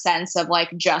that sense of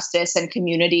like justice and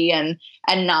community and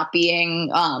not being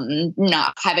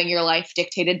not having your life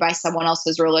dictated by someone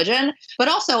else's religion. But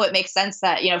also it makes sense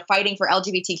that fighting for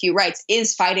LGBTQ rights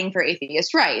is fighting for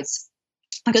atheist rights.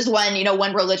 Because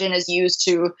when religion is used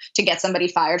to get somebody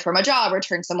fired from a job or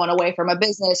turn someone away from a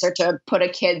business or to put a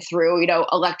kid through,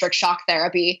 electric shock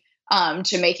therapy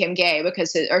to make him gay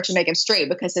or to make him straight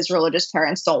because his religious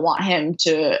parents don't want him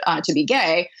to be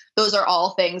gay, those are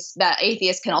all things that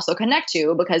atheists can also connect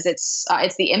to because it's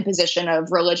the imposition of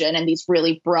religion in these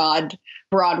really broad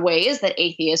ways that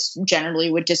atheists generally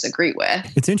would disagree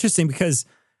with. It's interesting because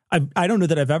I don't know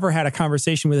that I've ever had a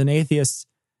conversation with an atheist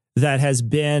that has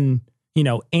been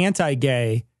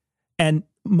anti-gay, and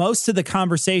most of the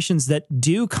conversations that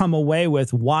do come away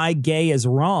with why gay is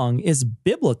wrong is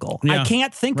biblical. Yeah, I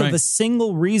can't think of a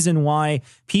single reason why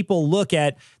people look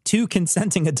at two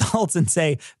consenting adults and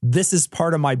say, this is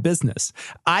part of my business.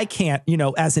 I can't,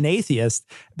 as an atheist,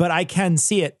 but I can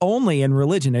see it only in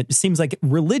religion. It seems like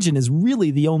religion is really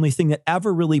the only thing that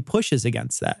ever really pushes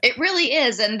against that. It really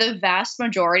is. And the vast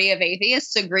majority of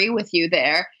atheists agree with you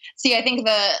there. See, I think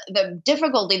the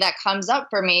difficulty that comes up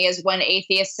for me is when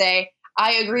atheists say,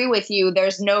 I agree with you.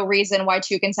 There's no reason why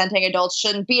two consenting adults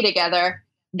shouldn't be together.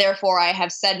 Therefore, I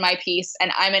have said my piece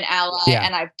and I'm an ally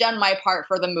and I've done my part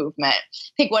for the movement.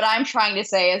 I think what I'm trying to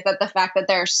say is that the fact that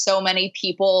there are so many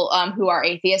people who are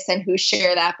atheists and who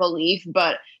share that belief,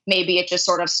 but maybe it just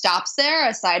sort of stops there,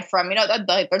 aside from,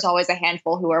 there's always a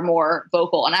handful who are more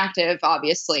vocal and active,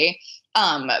 obviously.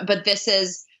 But this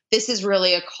is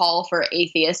really a call for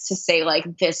atheists to say, like,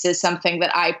 this is something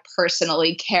that I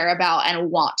personally care about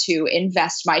and want to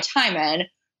invest my time in,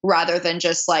 rather than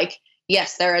just like,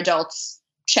 yes, they're adults,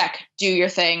 check, do your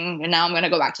thing, and now I'm going to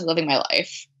go back to living my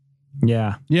life.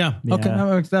 Yeah. Okay,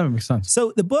 that makes sense.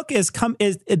 So the book is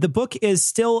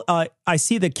still. I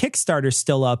see the Kickstarter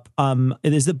still up.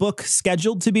 Is the book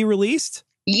scheduled to be released?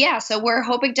 Yeah, so we're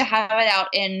hoping to have it out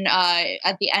in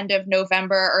at the end of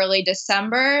November, early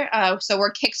December. So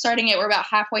we're kickstarting it. We're about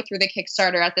halfway through the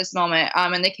Kickstarter at this moment,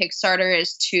 and the Kickstarter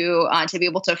is to be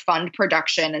able to fund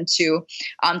production and to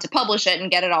publish it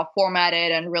and get it all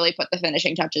formatted and really put the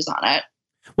finishing touches on it.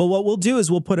 Well, what we'll do is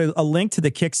we'll put a link to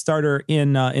the Kickstarter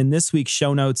in this week's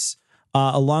show notes,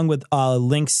 along with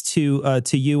links to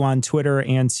you on Twitter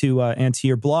and to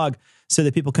your blog, so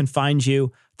that people can find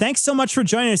you. Thanks so much for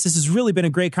joining us. This has really been a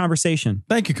great conversation.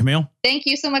 Thank you, Camille. Thank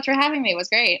you so much for having me. It was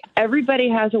great. Everybody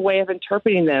has a way of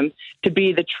interpreting them to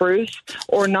be the truth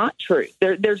or not truth.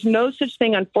 There's no such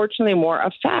thing, unfortunately, more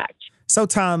of fact. So,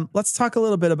 Tom, let's talk a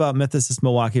little bit about Mythicist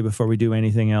Milwaukee before we do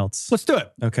anything else. Let's do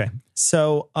it. Okay.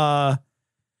 So,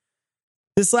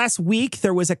 this last week,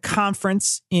 there was a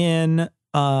conference in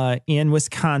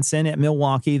Wisconsin at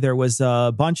Milwaukee. There was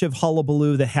a bunch of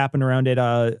hullabaloo that happened around it.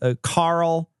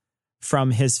 Carl,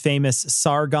 from his famous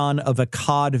Sargon of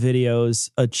Akkad videos,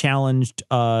 challenged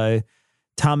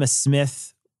Thomas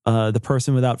Smith the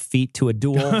person without feet to a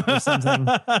duel or something.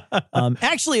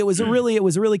 Actually, it was a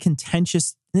really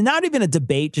contentious, not even a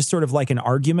debate, just sort of like an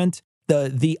argument.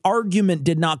 The argument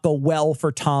did not go well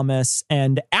for Thomas.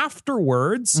 And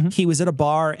afterwards, he was at a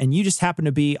bar and you just happened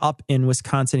to be up in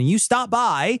Wisconsin and you stopped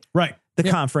by the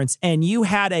conference and you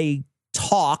had a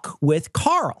talk with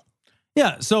Carl.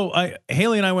 Yeah. So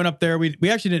Haley and I went up there. We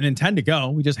actually didn't intend to go.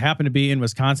 We just happened to be in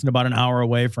Wisconsin about an hour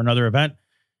away for another event.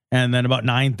 And then about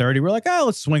 9:30, we're like,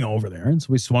 let's swing over there. And so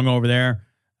we swung over there,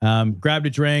 grabbed a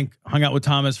drink, hung out with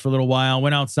Thomas for a little while,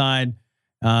 went outside.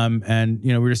 And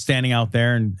we were just standing out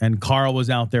there and Carl was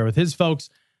out there with his folks.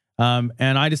 And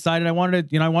I decided I wanted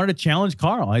to challenge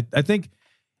Carl. I think,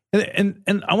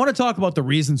 and I want to talk about the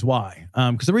reasons why,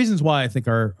 because the reasons why I think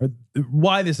are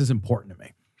why this is important to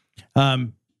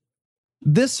me.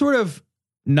 This sort of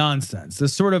nonsense,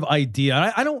 this sort of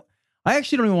idea, I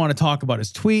actually don't even want to talk about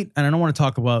his tweet, and I don't want to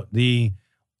talk about the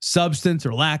substance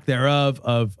or lack thereof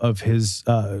of his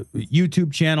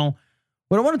YouTube channel.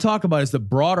 What I want to talk about is the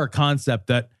broader concept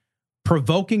that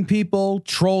provoking people,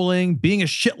 trolling, being a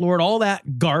shitlord, all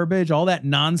that garbage, all that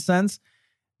nonsense,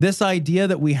 this idea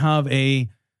that we have a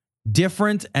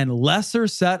different and lesser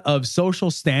set of social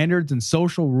standards and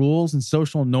social rules and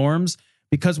social norms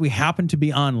because we happen to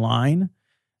be online.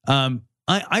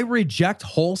 I reject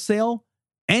wholesale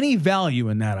any value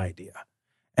in that idea.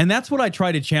 And that's what I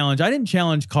try to challenge. I didn't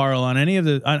challenge Carl on any of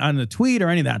on the tweet or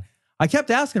any of that. I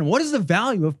kept asking him, what is the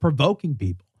value of provoking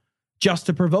people just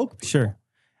to provoke people? Sure.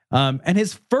 And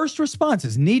his first response,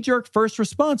 his knee-jerk first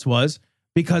response was,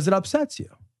 because it upsets you.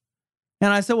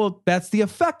 And I said, well, that's the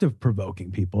effect of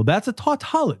provoking people. That's a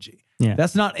tautology. Yeah.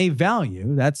 That's not a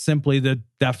value. That's simply the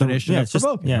definition of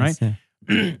provoking, right?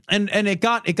 Yeah. And it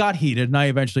got heated, and I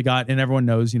eventually got, and everyone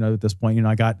knows, at this point,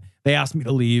 they asked me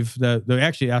to leave. They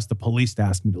actually asked the police to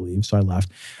ask me to leave, so I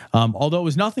left. Although it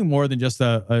was nothing more than just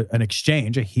an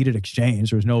exchange, a heated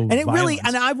exchange. There was no and it violence. really,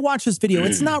 and I've watched this video.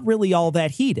 It's not really all that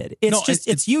heated.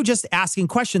 It's you just asking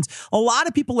questions. A lot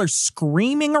of people are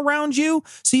screaming around you,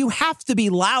 so you have to be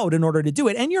loud in order to do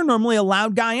it. And you're normally a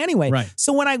loud guy anyway. Right.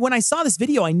 So when I saw this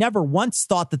video, I never once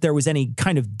thought that there was any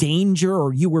kind of danger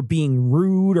or you were being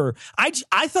rude, or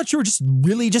I thought you were just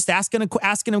really just asking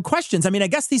him questions. I mean, I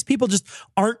guess these people just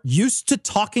aren't used to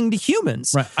talking to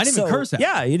humans. Right. I didn't even curse at him.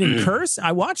 Yeah, you didn't curse.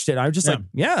 I watched it. I was just like,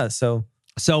 yeah. So,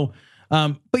 but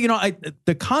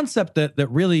the concept that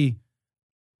really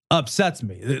upsets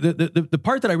me, the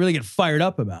part that I really get fired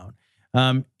up about,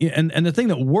 and the thing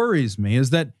that worries me is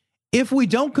that if we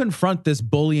don't confront this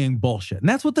bullying bullshit, and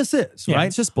that's what this is, right?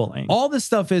 It's just bullying. All this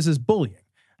stuff is bullying.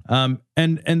 And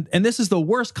this is the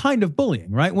worst kind of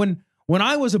bullying, right? When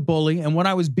I was a bully and when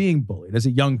I was being bullied as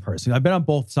a young person, I've been on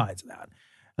both sides of that.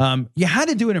 You had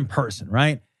to do it in person,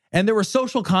 right? And there were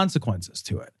social consequences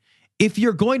to it. If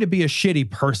you're going to be a shitty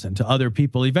person to other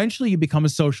people, eventually you become a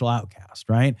social outcast,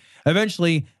 right?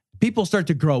 Eventually people start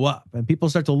to grow up and people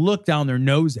start to look down their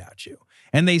nose at you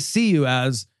and they see you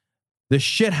as the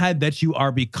shithead that you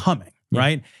are becoming,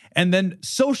 right? And then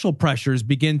social pressures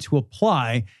begin to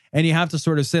apply and you have to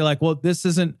sort of say like, well, this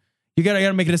isn't, you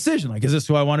gotta make a decision. Like, is this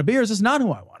who I want to be or is this not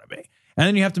who I want to be? And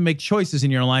then you have to make choices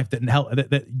in your life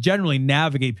that generally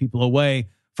navigate people away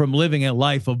from living a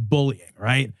life of bullying,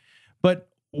 right? But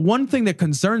one thing that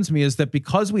concerns me is that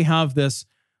because we have this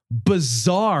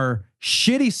bizarre,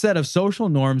 shitty set of social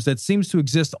norms that seems to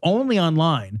exist only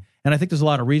online, and I think there's a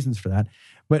lot of reasons for that,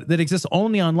 but that exists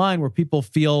only online where people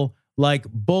feel like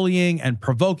bullying and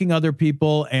provoking other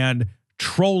people and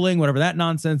trolling, whatever that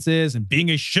nonsense is, and being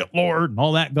a shitlord and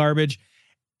all that garbage.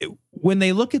 When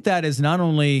they look at that as not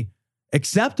only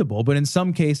acceptable, but in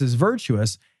some cases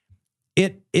virtuous,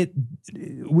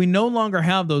 we no longer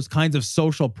have those kinds of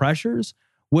social pressures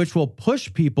which will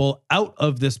push people out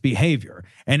of this behavior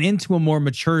and into a more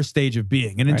mature stage of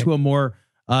being and into a more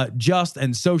just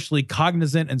and socially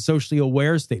cognizant and socially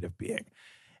aware state of being.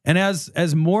 And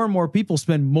as more and more people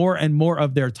spend more and more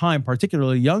of their time,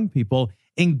 particularly young people,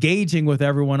 engaging with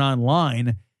everyone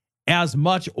online as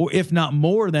much or if not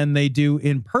more than they do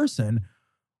in person,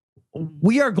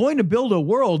 we are going to build a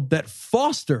world that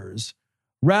fosters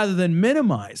rather than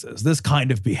minimizes this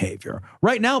kind of behavior.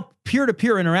 Right now,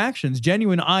 peer-to-peer interactions,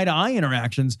 genuine eye-to-eye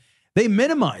interactions, they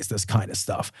minimize this kind of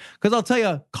stuff. Because I'll tell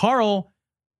you, Carl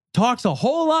talks a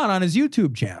whole lot on his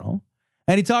YouTube channel,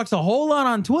 and he talks a whole lot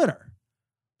on Twitter.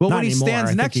 But Not when he anymore.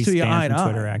 stands next to you eye to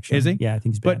Twitter, eye, actually. is he? Yeah, I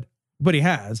think he's banned. But he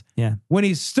has. Yeah. When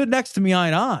he stood next to me eye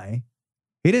to eye,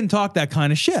 he didn't talk that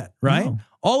kind of shit, right? No.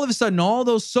 All of a sudden, all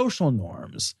those social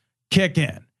norms kick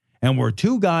in. And we're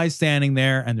two guys standing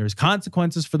there, and there's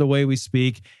consequences for the way we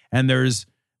speak, and there's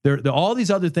all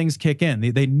these other things kick in.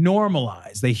 They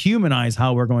normalize, they humanize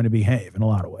how we're going to behave in a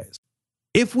lot of ways.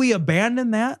 If we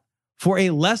abandon that for a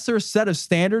lesser set of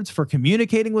standards for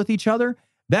communicating with each other,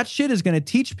 that shit is going to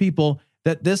teach people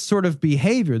that this sort of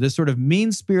behavior, this sort of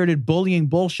mean-spirited bullying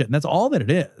bullshit, and that's all that it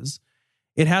is.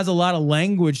 It has a lot of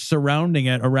language surrounding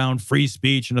it around free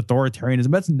speech and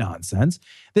authoritarianism. That's nonsense.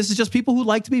 This is just people who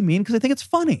like to be mean because they think it's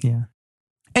funny. Yeah.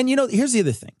 And here's the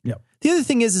other thing. Yep. The other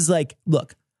thing is like,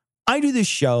 look, I do this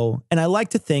show and I like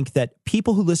to think that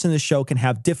people who listen to the show can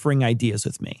have differing ideas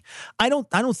with me. I don't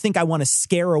think I want to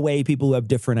scare away people who have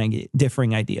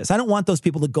differing ideas. I don't want those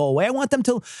people to go away. I want them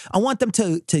to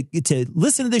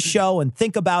listen to this show and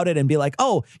think about it and be like,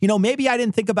 oh, maybe I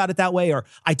didn't think about it that way, or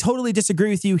I totally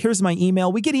disagree with you. Here's my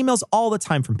email. We get emails all the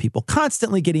time from people,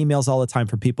 constantly get emails all the time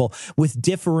from people with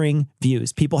differing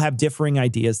views. People have differing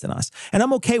ideas than us. And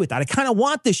I'm okay with that. I kind of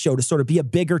want this show to sort of be a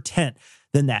bigger tent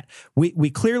than that. We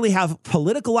clearly have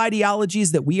political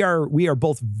ideologies that we are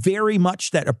both very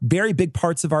much, that are very big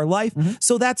parts of our life. Mm-hmm.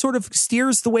 So that sort of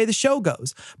steers the way the show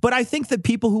goes. But I think that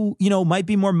people who, might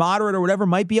be more moderate or whatever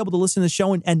might be able to listen to the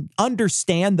show and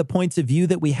understand the points of view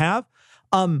that we have.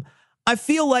 I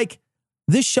feel like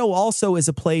this show also is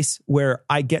a place where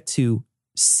I get to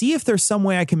see if there's some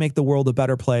way I can make the world a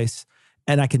better place.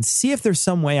 And I can see if there's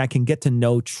some way I can get to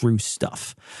know true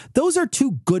stuff. Those are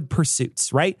two good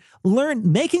pursuits, right?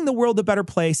 Making the world a better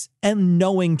place and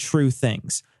knowing true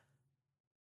things.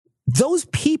 Those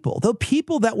people, the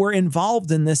people that were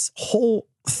involved in this whole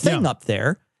thing up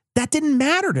there, that didn't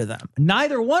matter to them.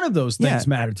 Neither one of those things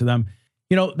mattered to them.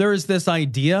 There is this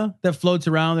idea that floats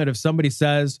around that if somebody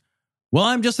says, well,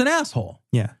 I'm just an asshole.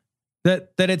 Yeah.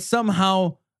 That it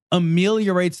somehow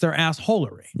ameliorates their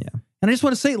assholery. Yeah. And I just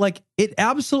want to say, it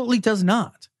absolutely does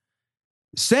not.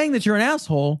 Saying that you're an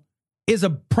asshole is a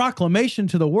proclamation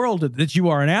to the world that you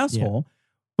are an asshole,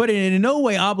 but it in no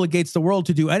way obligates the world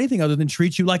to do anything other than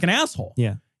treat you like an asshole.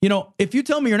 Yeah. If you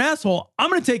tell me you're an asshole,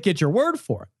 I'm going to take you at your word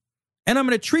for it. And I'm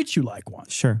going to treat you like one.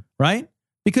 Sure. Right?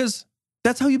 Because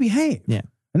that's how you behave. Yeah.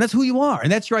 And that's who you are.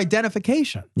 And that's your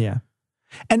identification. Yeah.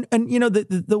 And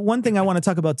the one thing I want to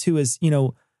talk about too is,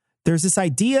 there's this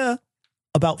idea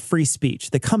about free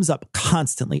speech that comes up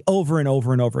constantly over and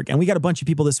over and over again. We got a bunch of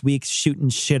people this week shooting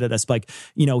shit at us. Like,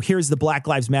 here's the Black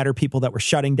Lives Matter people that were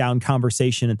shutting down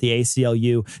conversation at the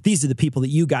ACLU. These are the people that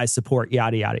you guys support,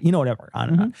 yada, yada, whatever, on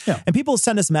and on. Yeah. And people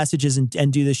send us messages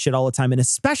and do this shit all the time. And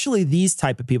especially these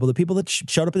type of people, the people that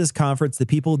showed up at this conference, the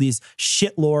people, these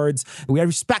shit lords. I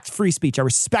respect free speech. I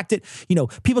respect it.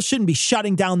 People shouldn't be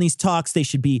shutting down these talks. They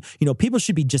should be, people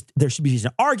should be there should be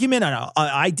an argument and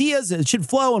ideas. It should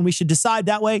flow and we should decide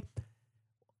that way.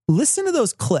 Listen to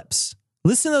those clips.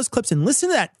 Listen to those clips and listen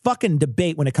to that fucking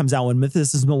debate when it comes out when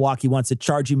Mythos Milwaukee wants to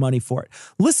charge you money for it.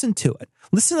 Listen to it.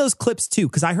 Listen to those clips too,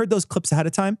 because I heard those clips ahead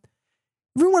of time.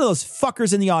 Every one of those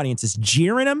fuckers in the audience is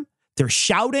jeering him. They're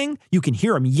shouting. You can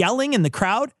hear them yelling in the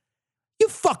crowd. You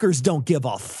fuckers don't give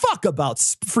a fuck about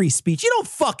free speech. You don't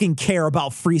fucking care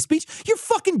about free speech. You're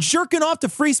fucking jerking off to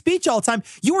free speech all the time.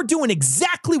 You were doing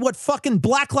exactly what fucking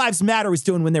Black Lives Matter was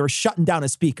doing when they were shutting down a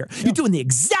speaker. Yeah. You're doing the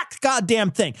exact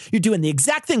goddamn thing. You're doing the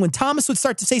exact thing. When Thomas would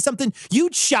start to say something,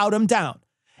 you'd shout him down.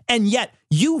 And yet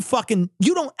you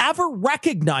don't ever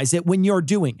recognize it when you're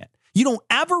doing it. You don't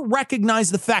ever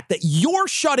recognize the fact that you're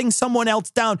shutting someone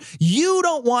else down. You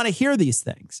don't want to hear these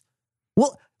things.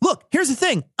 Well, look, here's the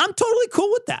thing. I'm totally cool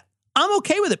with that. I'm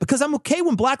okay with it because I'm okay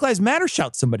when Black Lives Matter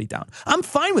shouts somebody down. I'm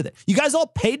fine with it. You guys all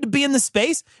paid to be in the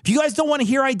space. If you guys don't want to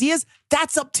hear ideas,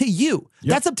 that's up to you.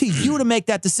 Yep. That's up to you to make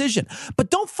that decision.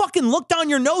 But don't fucking look down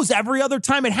your nose every other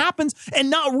time it happens and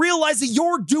not realize that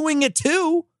you're doing it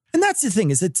too. And that's the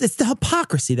thing is it's the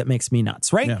hypocrisy that makes me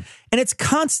nuts, right? Yeah. And it's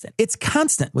constant. It's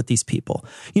constant with these people.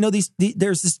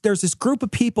 There's this group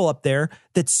of people up there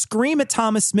that scream at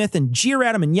Thomas Smith and jeer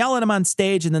at him and yell at him on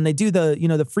stage, and then they do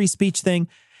the free speech thing.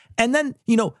 And then,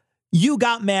 you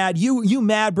got mad, you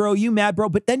mad, bro,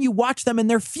 but then you watch them and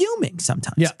they're fuming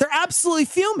sometimes. Yeah. They're absolutely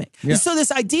fuming. Yeah. So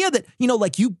this idea that,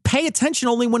 you pay attention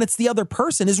only when it's the other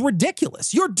person is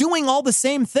ridiculous. You're doing all the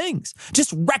same things.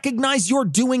 Just recognize you're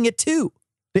doing it too.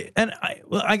 And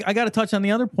I got to touch on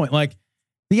the other point, like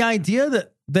the idea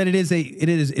that it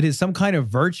is some kind of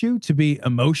virtue to be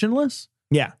emotionless.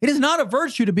 Yeah, it is not a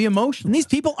virtue to be emotionless. And these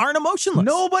people aren't emotionless.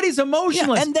 Nobody's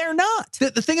emotionless, and they're not.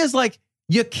 The thing is, like,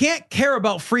 you can't care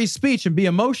about free speech and be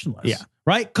emotionless. Yeah,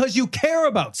 right? Because you care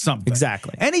about something.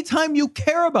 Exactly. Anytime you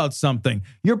care about something,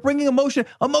 you're bringing emotion.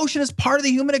 Emotion is part of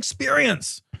the human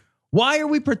experience. Why are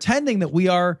we pretending that we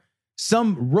are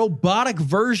some robotic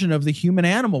version of the human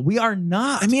animal? We are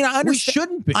not. I mean, I understand. We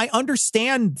shouldn't be. I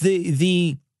understand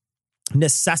the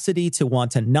necessity to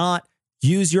want to not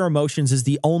use your emotions as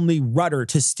the only rudder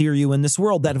to steer you in this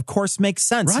world. That, of course, makes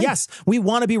sense. Right. Yes, we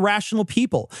want to be rational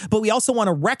people, but we also want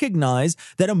to recognize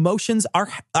that emotions are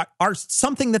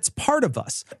something that's part of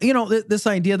us. You know, this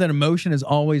idea that emotion is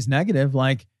always negative,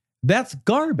 like, that's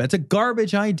garbage. It's a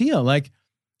garbage idea. Like,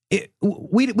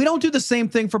 we don't do the same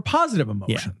thing for positive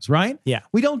emotions, right? Yeah.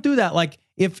 We don't do that. Like,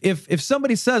 if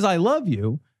somebody says, I love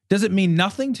you, does it mean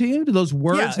nothing to you? Do those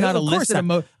words not elicit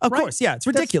emotion? Of course, yeah. It's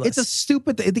ridiculous. It's a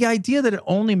stupid, the idea that it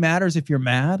only matters if you're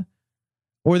mad,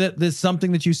 or that there's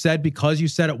something that you said because you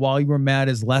said it while you were mad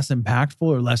is less impactful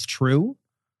or less true.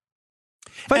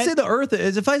 If I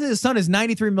say the sun is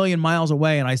 93 million miles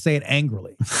away and I say it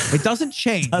angrily, it doesn't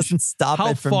change. Doesn't stop how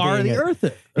it from far being the earth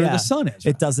is, or the sun is.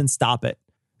 It doesn't stop it.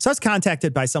 So I was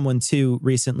contacted by someone too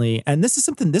recently, and this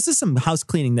is some house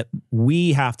cleaning that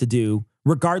we have to do,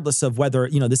 regardless of whether,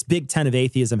 this Big Ten of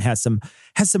atheism has some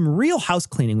real house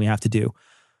cleaning we have to do,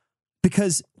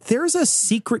 because there's a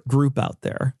secret group out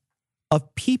there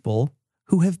of people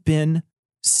who have been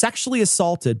sexually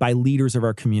assaulted by leaders of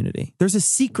our community. There's a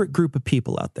secret group of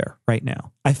people out there right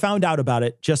now. I found out about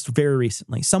it just very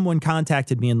recently. Someone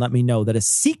contacted me and let me know that a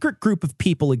secret group of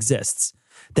people exists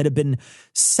that have been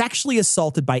sexually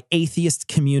assaulted by atheist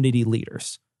community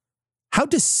leaders. How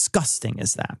disgusting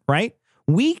is that, right?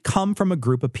 We come from a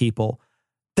group of people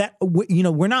that,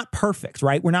 we're not perfect,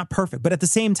 right? We're not perfect. But at the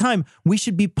same time, we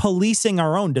should be policing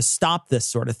our own to stop this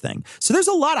sort of thing. So there's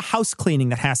a lot of house cleaning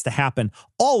that has to happen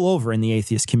all over in the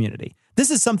atheist community.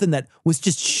 This is something that was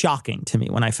just shocking to me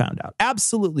when I found out.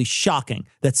 Absolutely shocking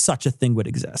that such a thing would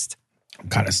exist. I'm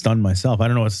kind of stunned myself. I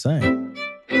don't know what to say.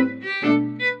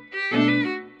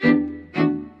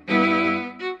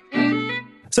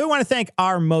 So we want to thank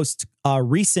our most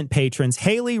recent patrons: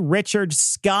 Haley, Richard,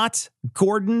 Scott,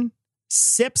 Gordon,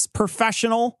 Sips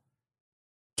Professional,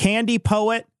 Candy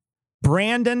Poet,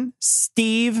 Brandon,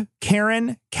 Steve,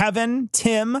 Karen, Kevin,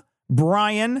 Tim,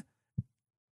 Brian,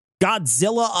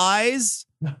 Godzilla Eyes,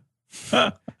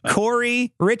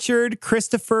 Corey, Richard,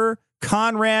 Christopher,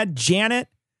 Conrad, Janet,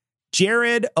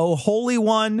 Jared, Oh Holy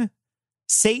One,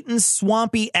 Satan's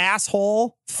Swampy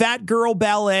Asshole, Fat Girl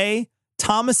Ballet,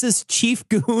 Thomas's Chief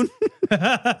Goon,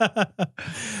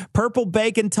 Purple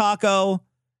Bacon Taco,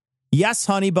 Yes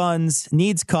Honey Buns,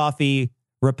 Needs Coffee,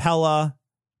 Rapella,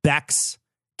 Bex,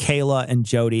 Kayla, and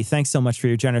Jody. Thanks so much for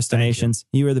your generous donations.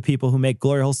 You are the people who make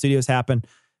Glory Hole Studios happen.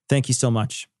 Thank you so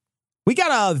much. We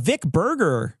got a Vic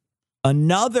Berger,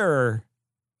 another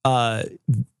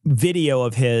video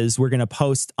of his we're going to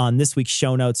post on this week's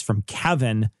show notes from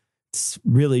Kevin. It's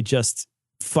really just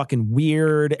fucking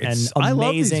weird and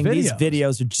amazing. These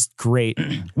videos are just great.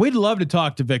 We'd love to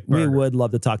talk to Vic Berger. We would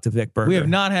love to talk to Vic Berger. We have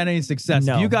not had any success.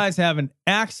 No. If you guys have an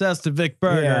access to Vic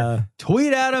Berger,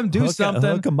 tweet at him, do something.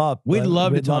 Hook him up. We'd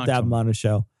love to have him on a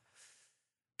show.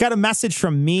 Got a message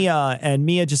from Mia, and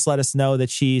Mia just let us know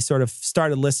that she sort of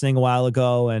started listening a while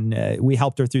ago, and we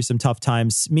helped her through some tough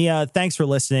times. Mia, thanks for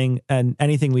listening, and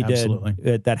anything we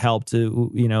did that helped. It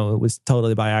was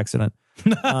totally by accident.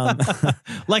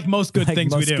 Like most good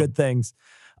things we do. Good things.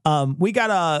 We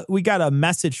got a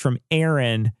message from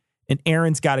Aaron, and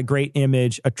Aaron's got a great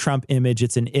image, a Trump image.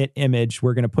 It's an it image.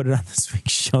 We're going to put it on this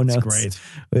week's show notes. That's great.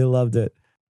 We loved it.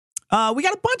 We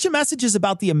got a bunch of messages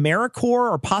about the AmeriCorps,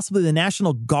 or possibly the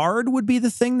National Guard would be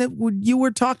the thing that you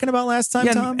were talking about last time,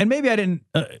 Tom. And maybe I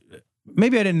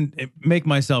didn't make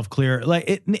myself clear.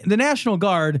 Like the National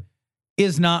Guard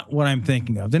is not what I'm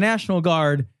thinking of. The National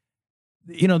Guard,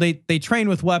 they train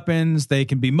with weapons. They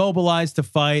can be mobilized to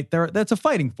fight. That's a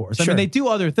fighting force. Sure. I mean, they do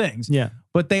other things. Yeah.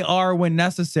 But they are, when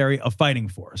necessary, a fighting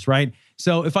force, right?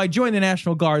 So if I join the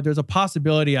National Guard, there's a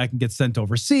possibility I can get sent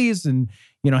overseas and,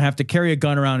 have to carry a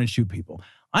gun around and shoot people.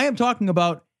 I am talking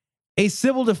about a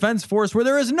civil defense force where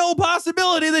there is no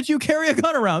possibility that you carry a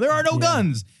gun around. There are no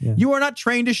guns. Yeah. You are not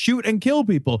trained to shoot and kill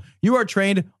people. You are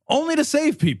trained only to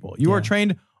save people. You are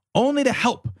trained only to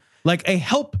help. Like a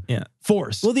help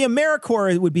force. Well, the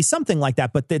AmeriCorps would be something like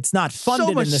that, but it's not funded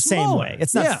in the same way.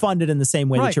 It's not funded in the same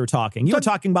way that you were talking. You were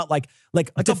talking about like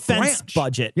a defense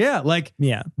budget. Yeah,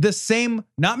 the same,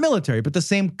 not military, but the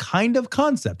same kind of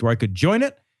concept where I could join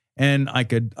it and I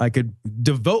could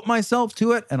devote myself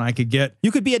to it, and I could get.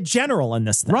 You could be a general in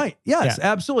this thing. Right. Yes,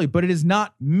 absolutely. But it is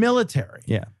not military.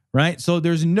 Yeah. Right. So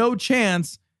there's no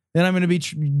chance that I'm going to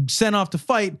be sent off to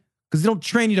fight, because they don't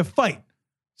train you to fight.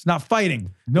 It's not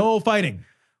fighting. No fighting.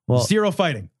 Well, zero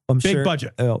fighting. Big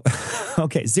budget. Oh,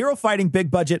 okay. Zero fighting,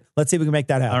 big budget. Let's see if we can make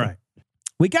that happen. All right.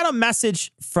 We got a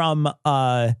message from,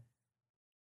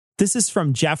 this is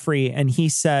from Jeffrey, and he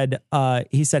said,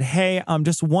 hey, I'm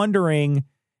just wondering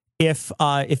if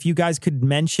you guys could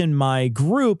mention my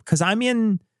group, because I'm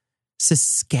in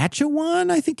Saskatchewan,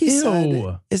 I think he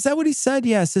said. Is that what he said?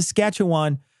 Yeah,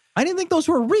 Saskatchewan. I didn't think those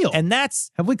were real. And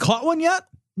that's... Have we caught one yet?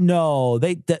 No,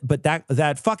 but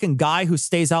that fucking guy who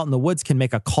stays out in the woods can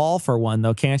make a call for one,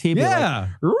 though, can't he? Yeah.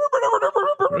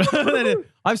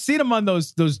 I've seen him on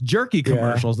those jerky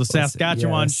commercials. The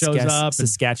Saskatchewan shows up.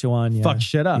 Saskatchewan, and fuck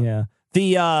shit up. Yeah.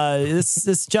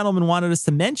 This gentleman wanted us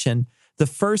to mention the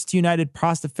First United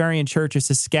Pastafarian Church of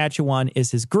Saskatchewan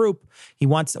is his group. We're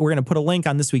going to put a link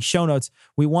on this week's show notes.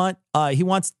 He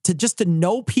wants to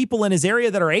know people in his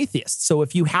area that are atheists. So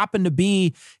if you happen to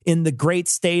be in the great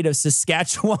state of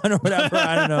Saskatchewan or whatever,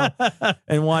 I don't know,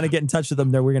 and want to get in touch with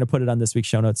them, we're going to put it on this week's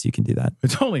show notes. So you can do that.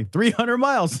 It's only 300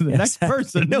 miles to the next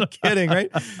person. No kidding,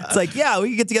 right? It's like, yeah, we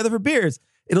can get together for beers.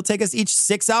 It'll take us each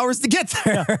 6 hours to get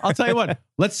there. Yeah, I'll tell you what,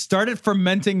 let's start it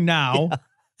fermenting now. Yeah.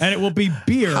 And it will be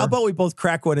beer. How about we both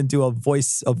crack one and do a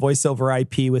voice over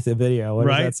IP with a video?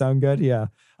 Does that sound good? Yeah.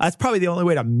 That's probably the only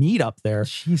way to meet up there.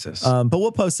 Jesus. But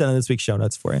we'll post that on this week's show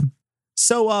notes for you.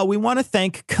 So we want to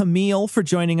thank Camille for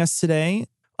joining us today.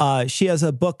 She has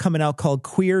a book coming out called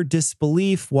Queer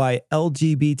Disbelief, Why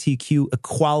LGBTQ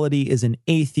Equality is an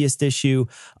Atheist Issue.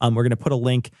 We're going to put a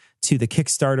link to the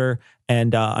Kickstarter,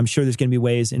 and I'm sure there's going to be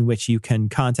ways in which you can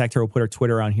contact her. We'll put her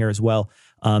Twitter on here as well,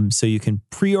 so you can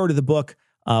pre-order the book.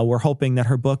 We're hoping that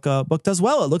her book does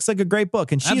well. It looks like a great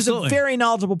book, and she's a very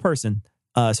knowledgeable person.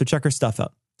 So check her stuff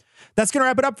out. That's going to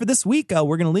wrap it up for this week.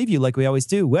 We're going to leave you like we always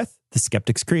do with the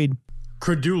Skeptic's Creed.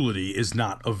 Credulity is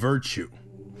not a virtue.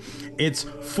 It's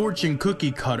fortune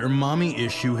cookie cutter, mommy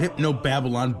issue,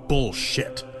 hypno-Babylon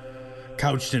bullshit.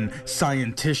 Couched in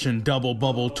scientician, double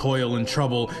bubble, toil and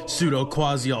trouble, pseudo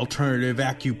quasi alternative,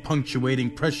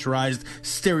 acupunctuating, pressurized,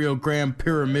 stereogram,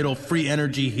 pyramidal, free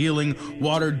energy healing,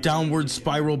 watered downward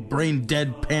spiral, brain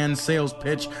deadpan sales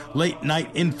pitch, late night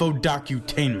info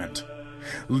docutainment.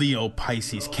 Leo,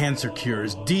 Pisces, cancer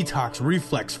cures, detox,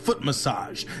 reflex, foot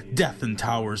massage, death in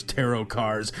towers, tarot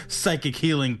cards, psychic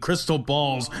healing, crystal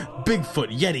balls,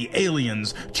 Bigfoot, Yeti,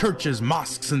 aliens, churches,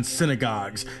 mosques and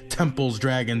synagogues, temples,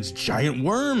 dragons, giant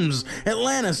worms,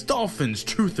 Atlantis, dolphins,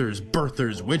 truthers,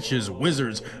 birthers, witches,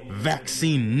 wizards,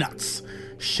 vaccine nuts,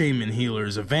 shaman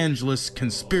healers, evangelists,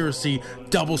 conspiracy,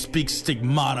 doublespeak,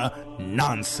 stigmata,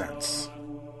 nonsense.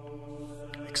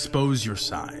 Expose your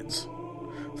sides.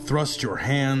 Thrust your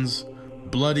hands,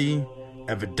 bloody,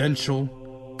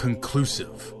 evidential,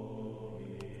 conclusive.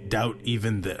 Doubt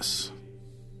even this.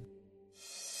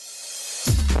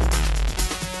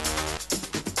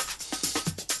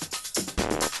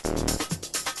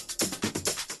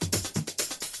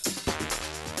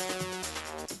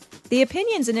 The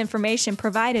opinions and information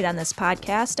provided on this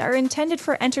podcast are intended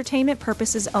for entertainment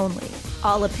purposes only.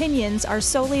 All opinions are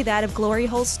solely that of Glory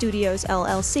Hole Studios,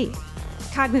 LLC.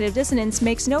 Cognitive Dissonance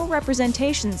makes no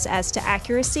representations as to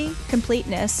accuracy,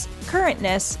 completeness,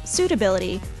 currentness,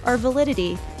 suitability, or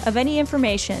validity of any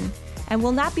information and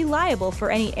will not be liable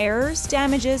for any errors,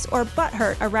 damages, or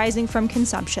butthurt arising from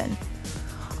consumption.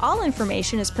 All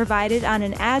information is provided on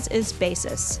an as-is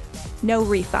basis. No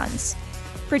refunds.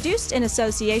 Produced in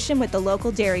association with the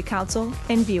local Dairy Council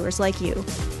and viewers like you.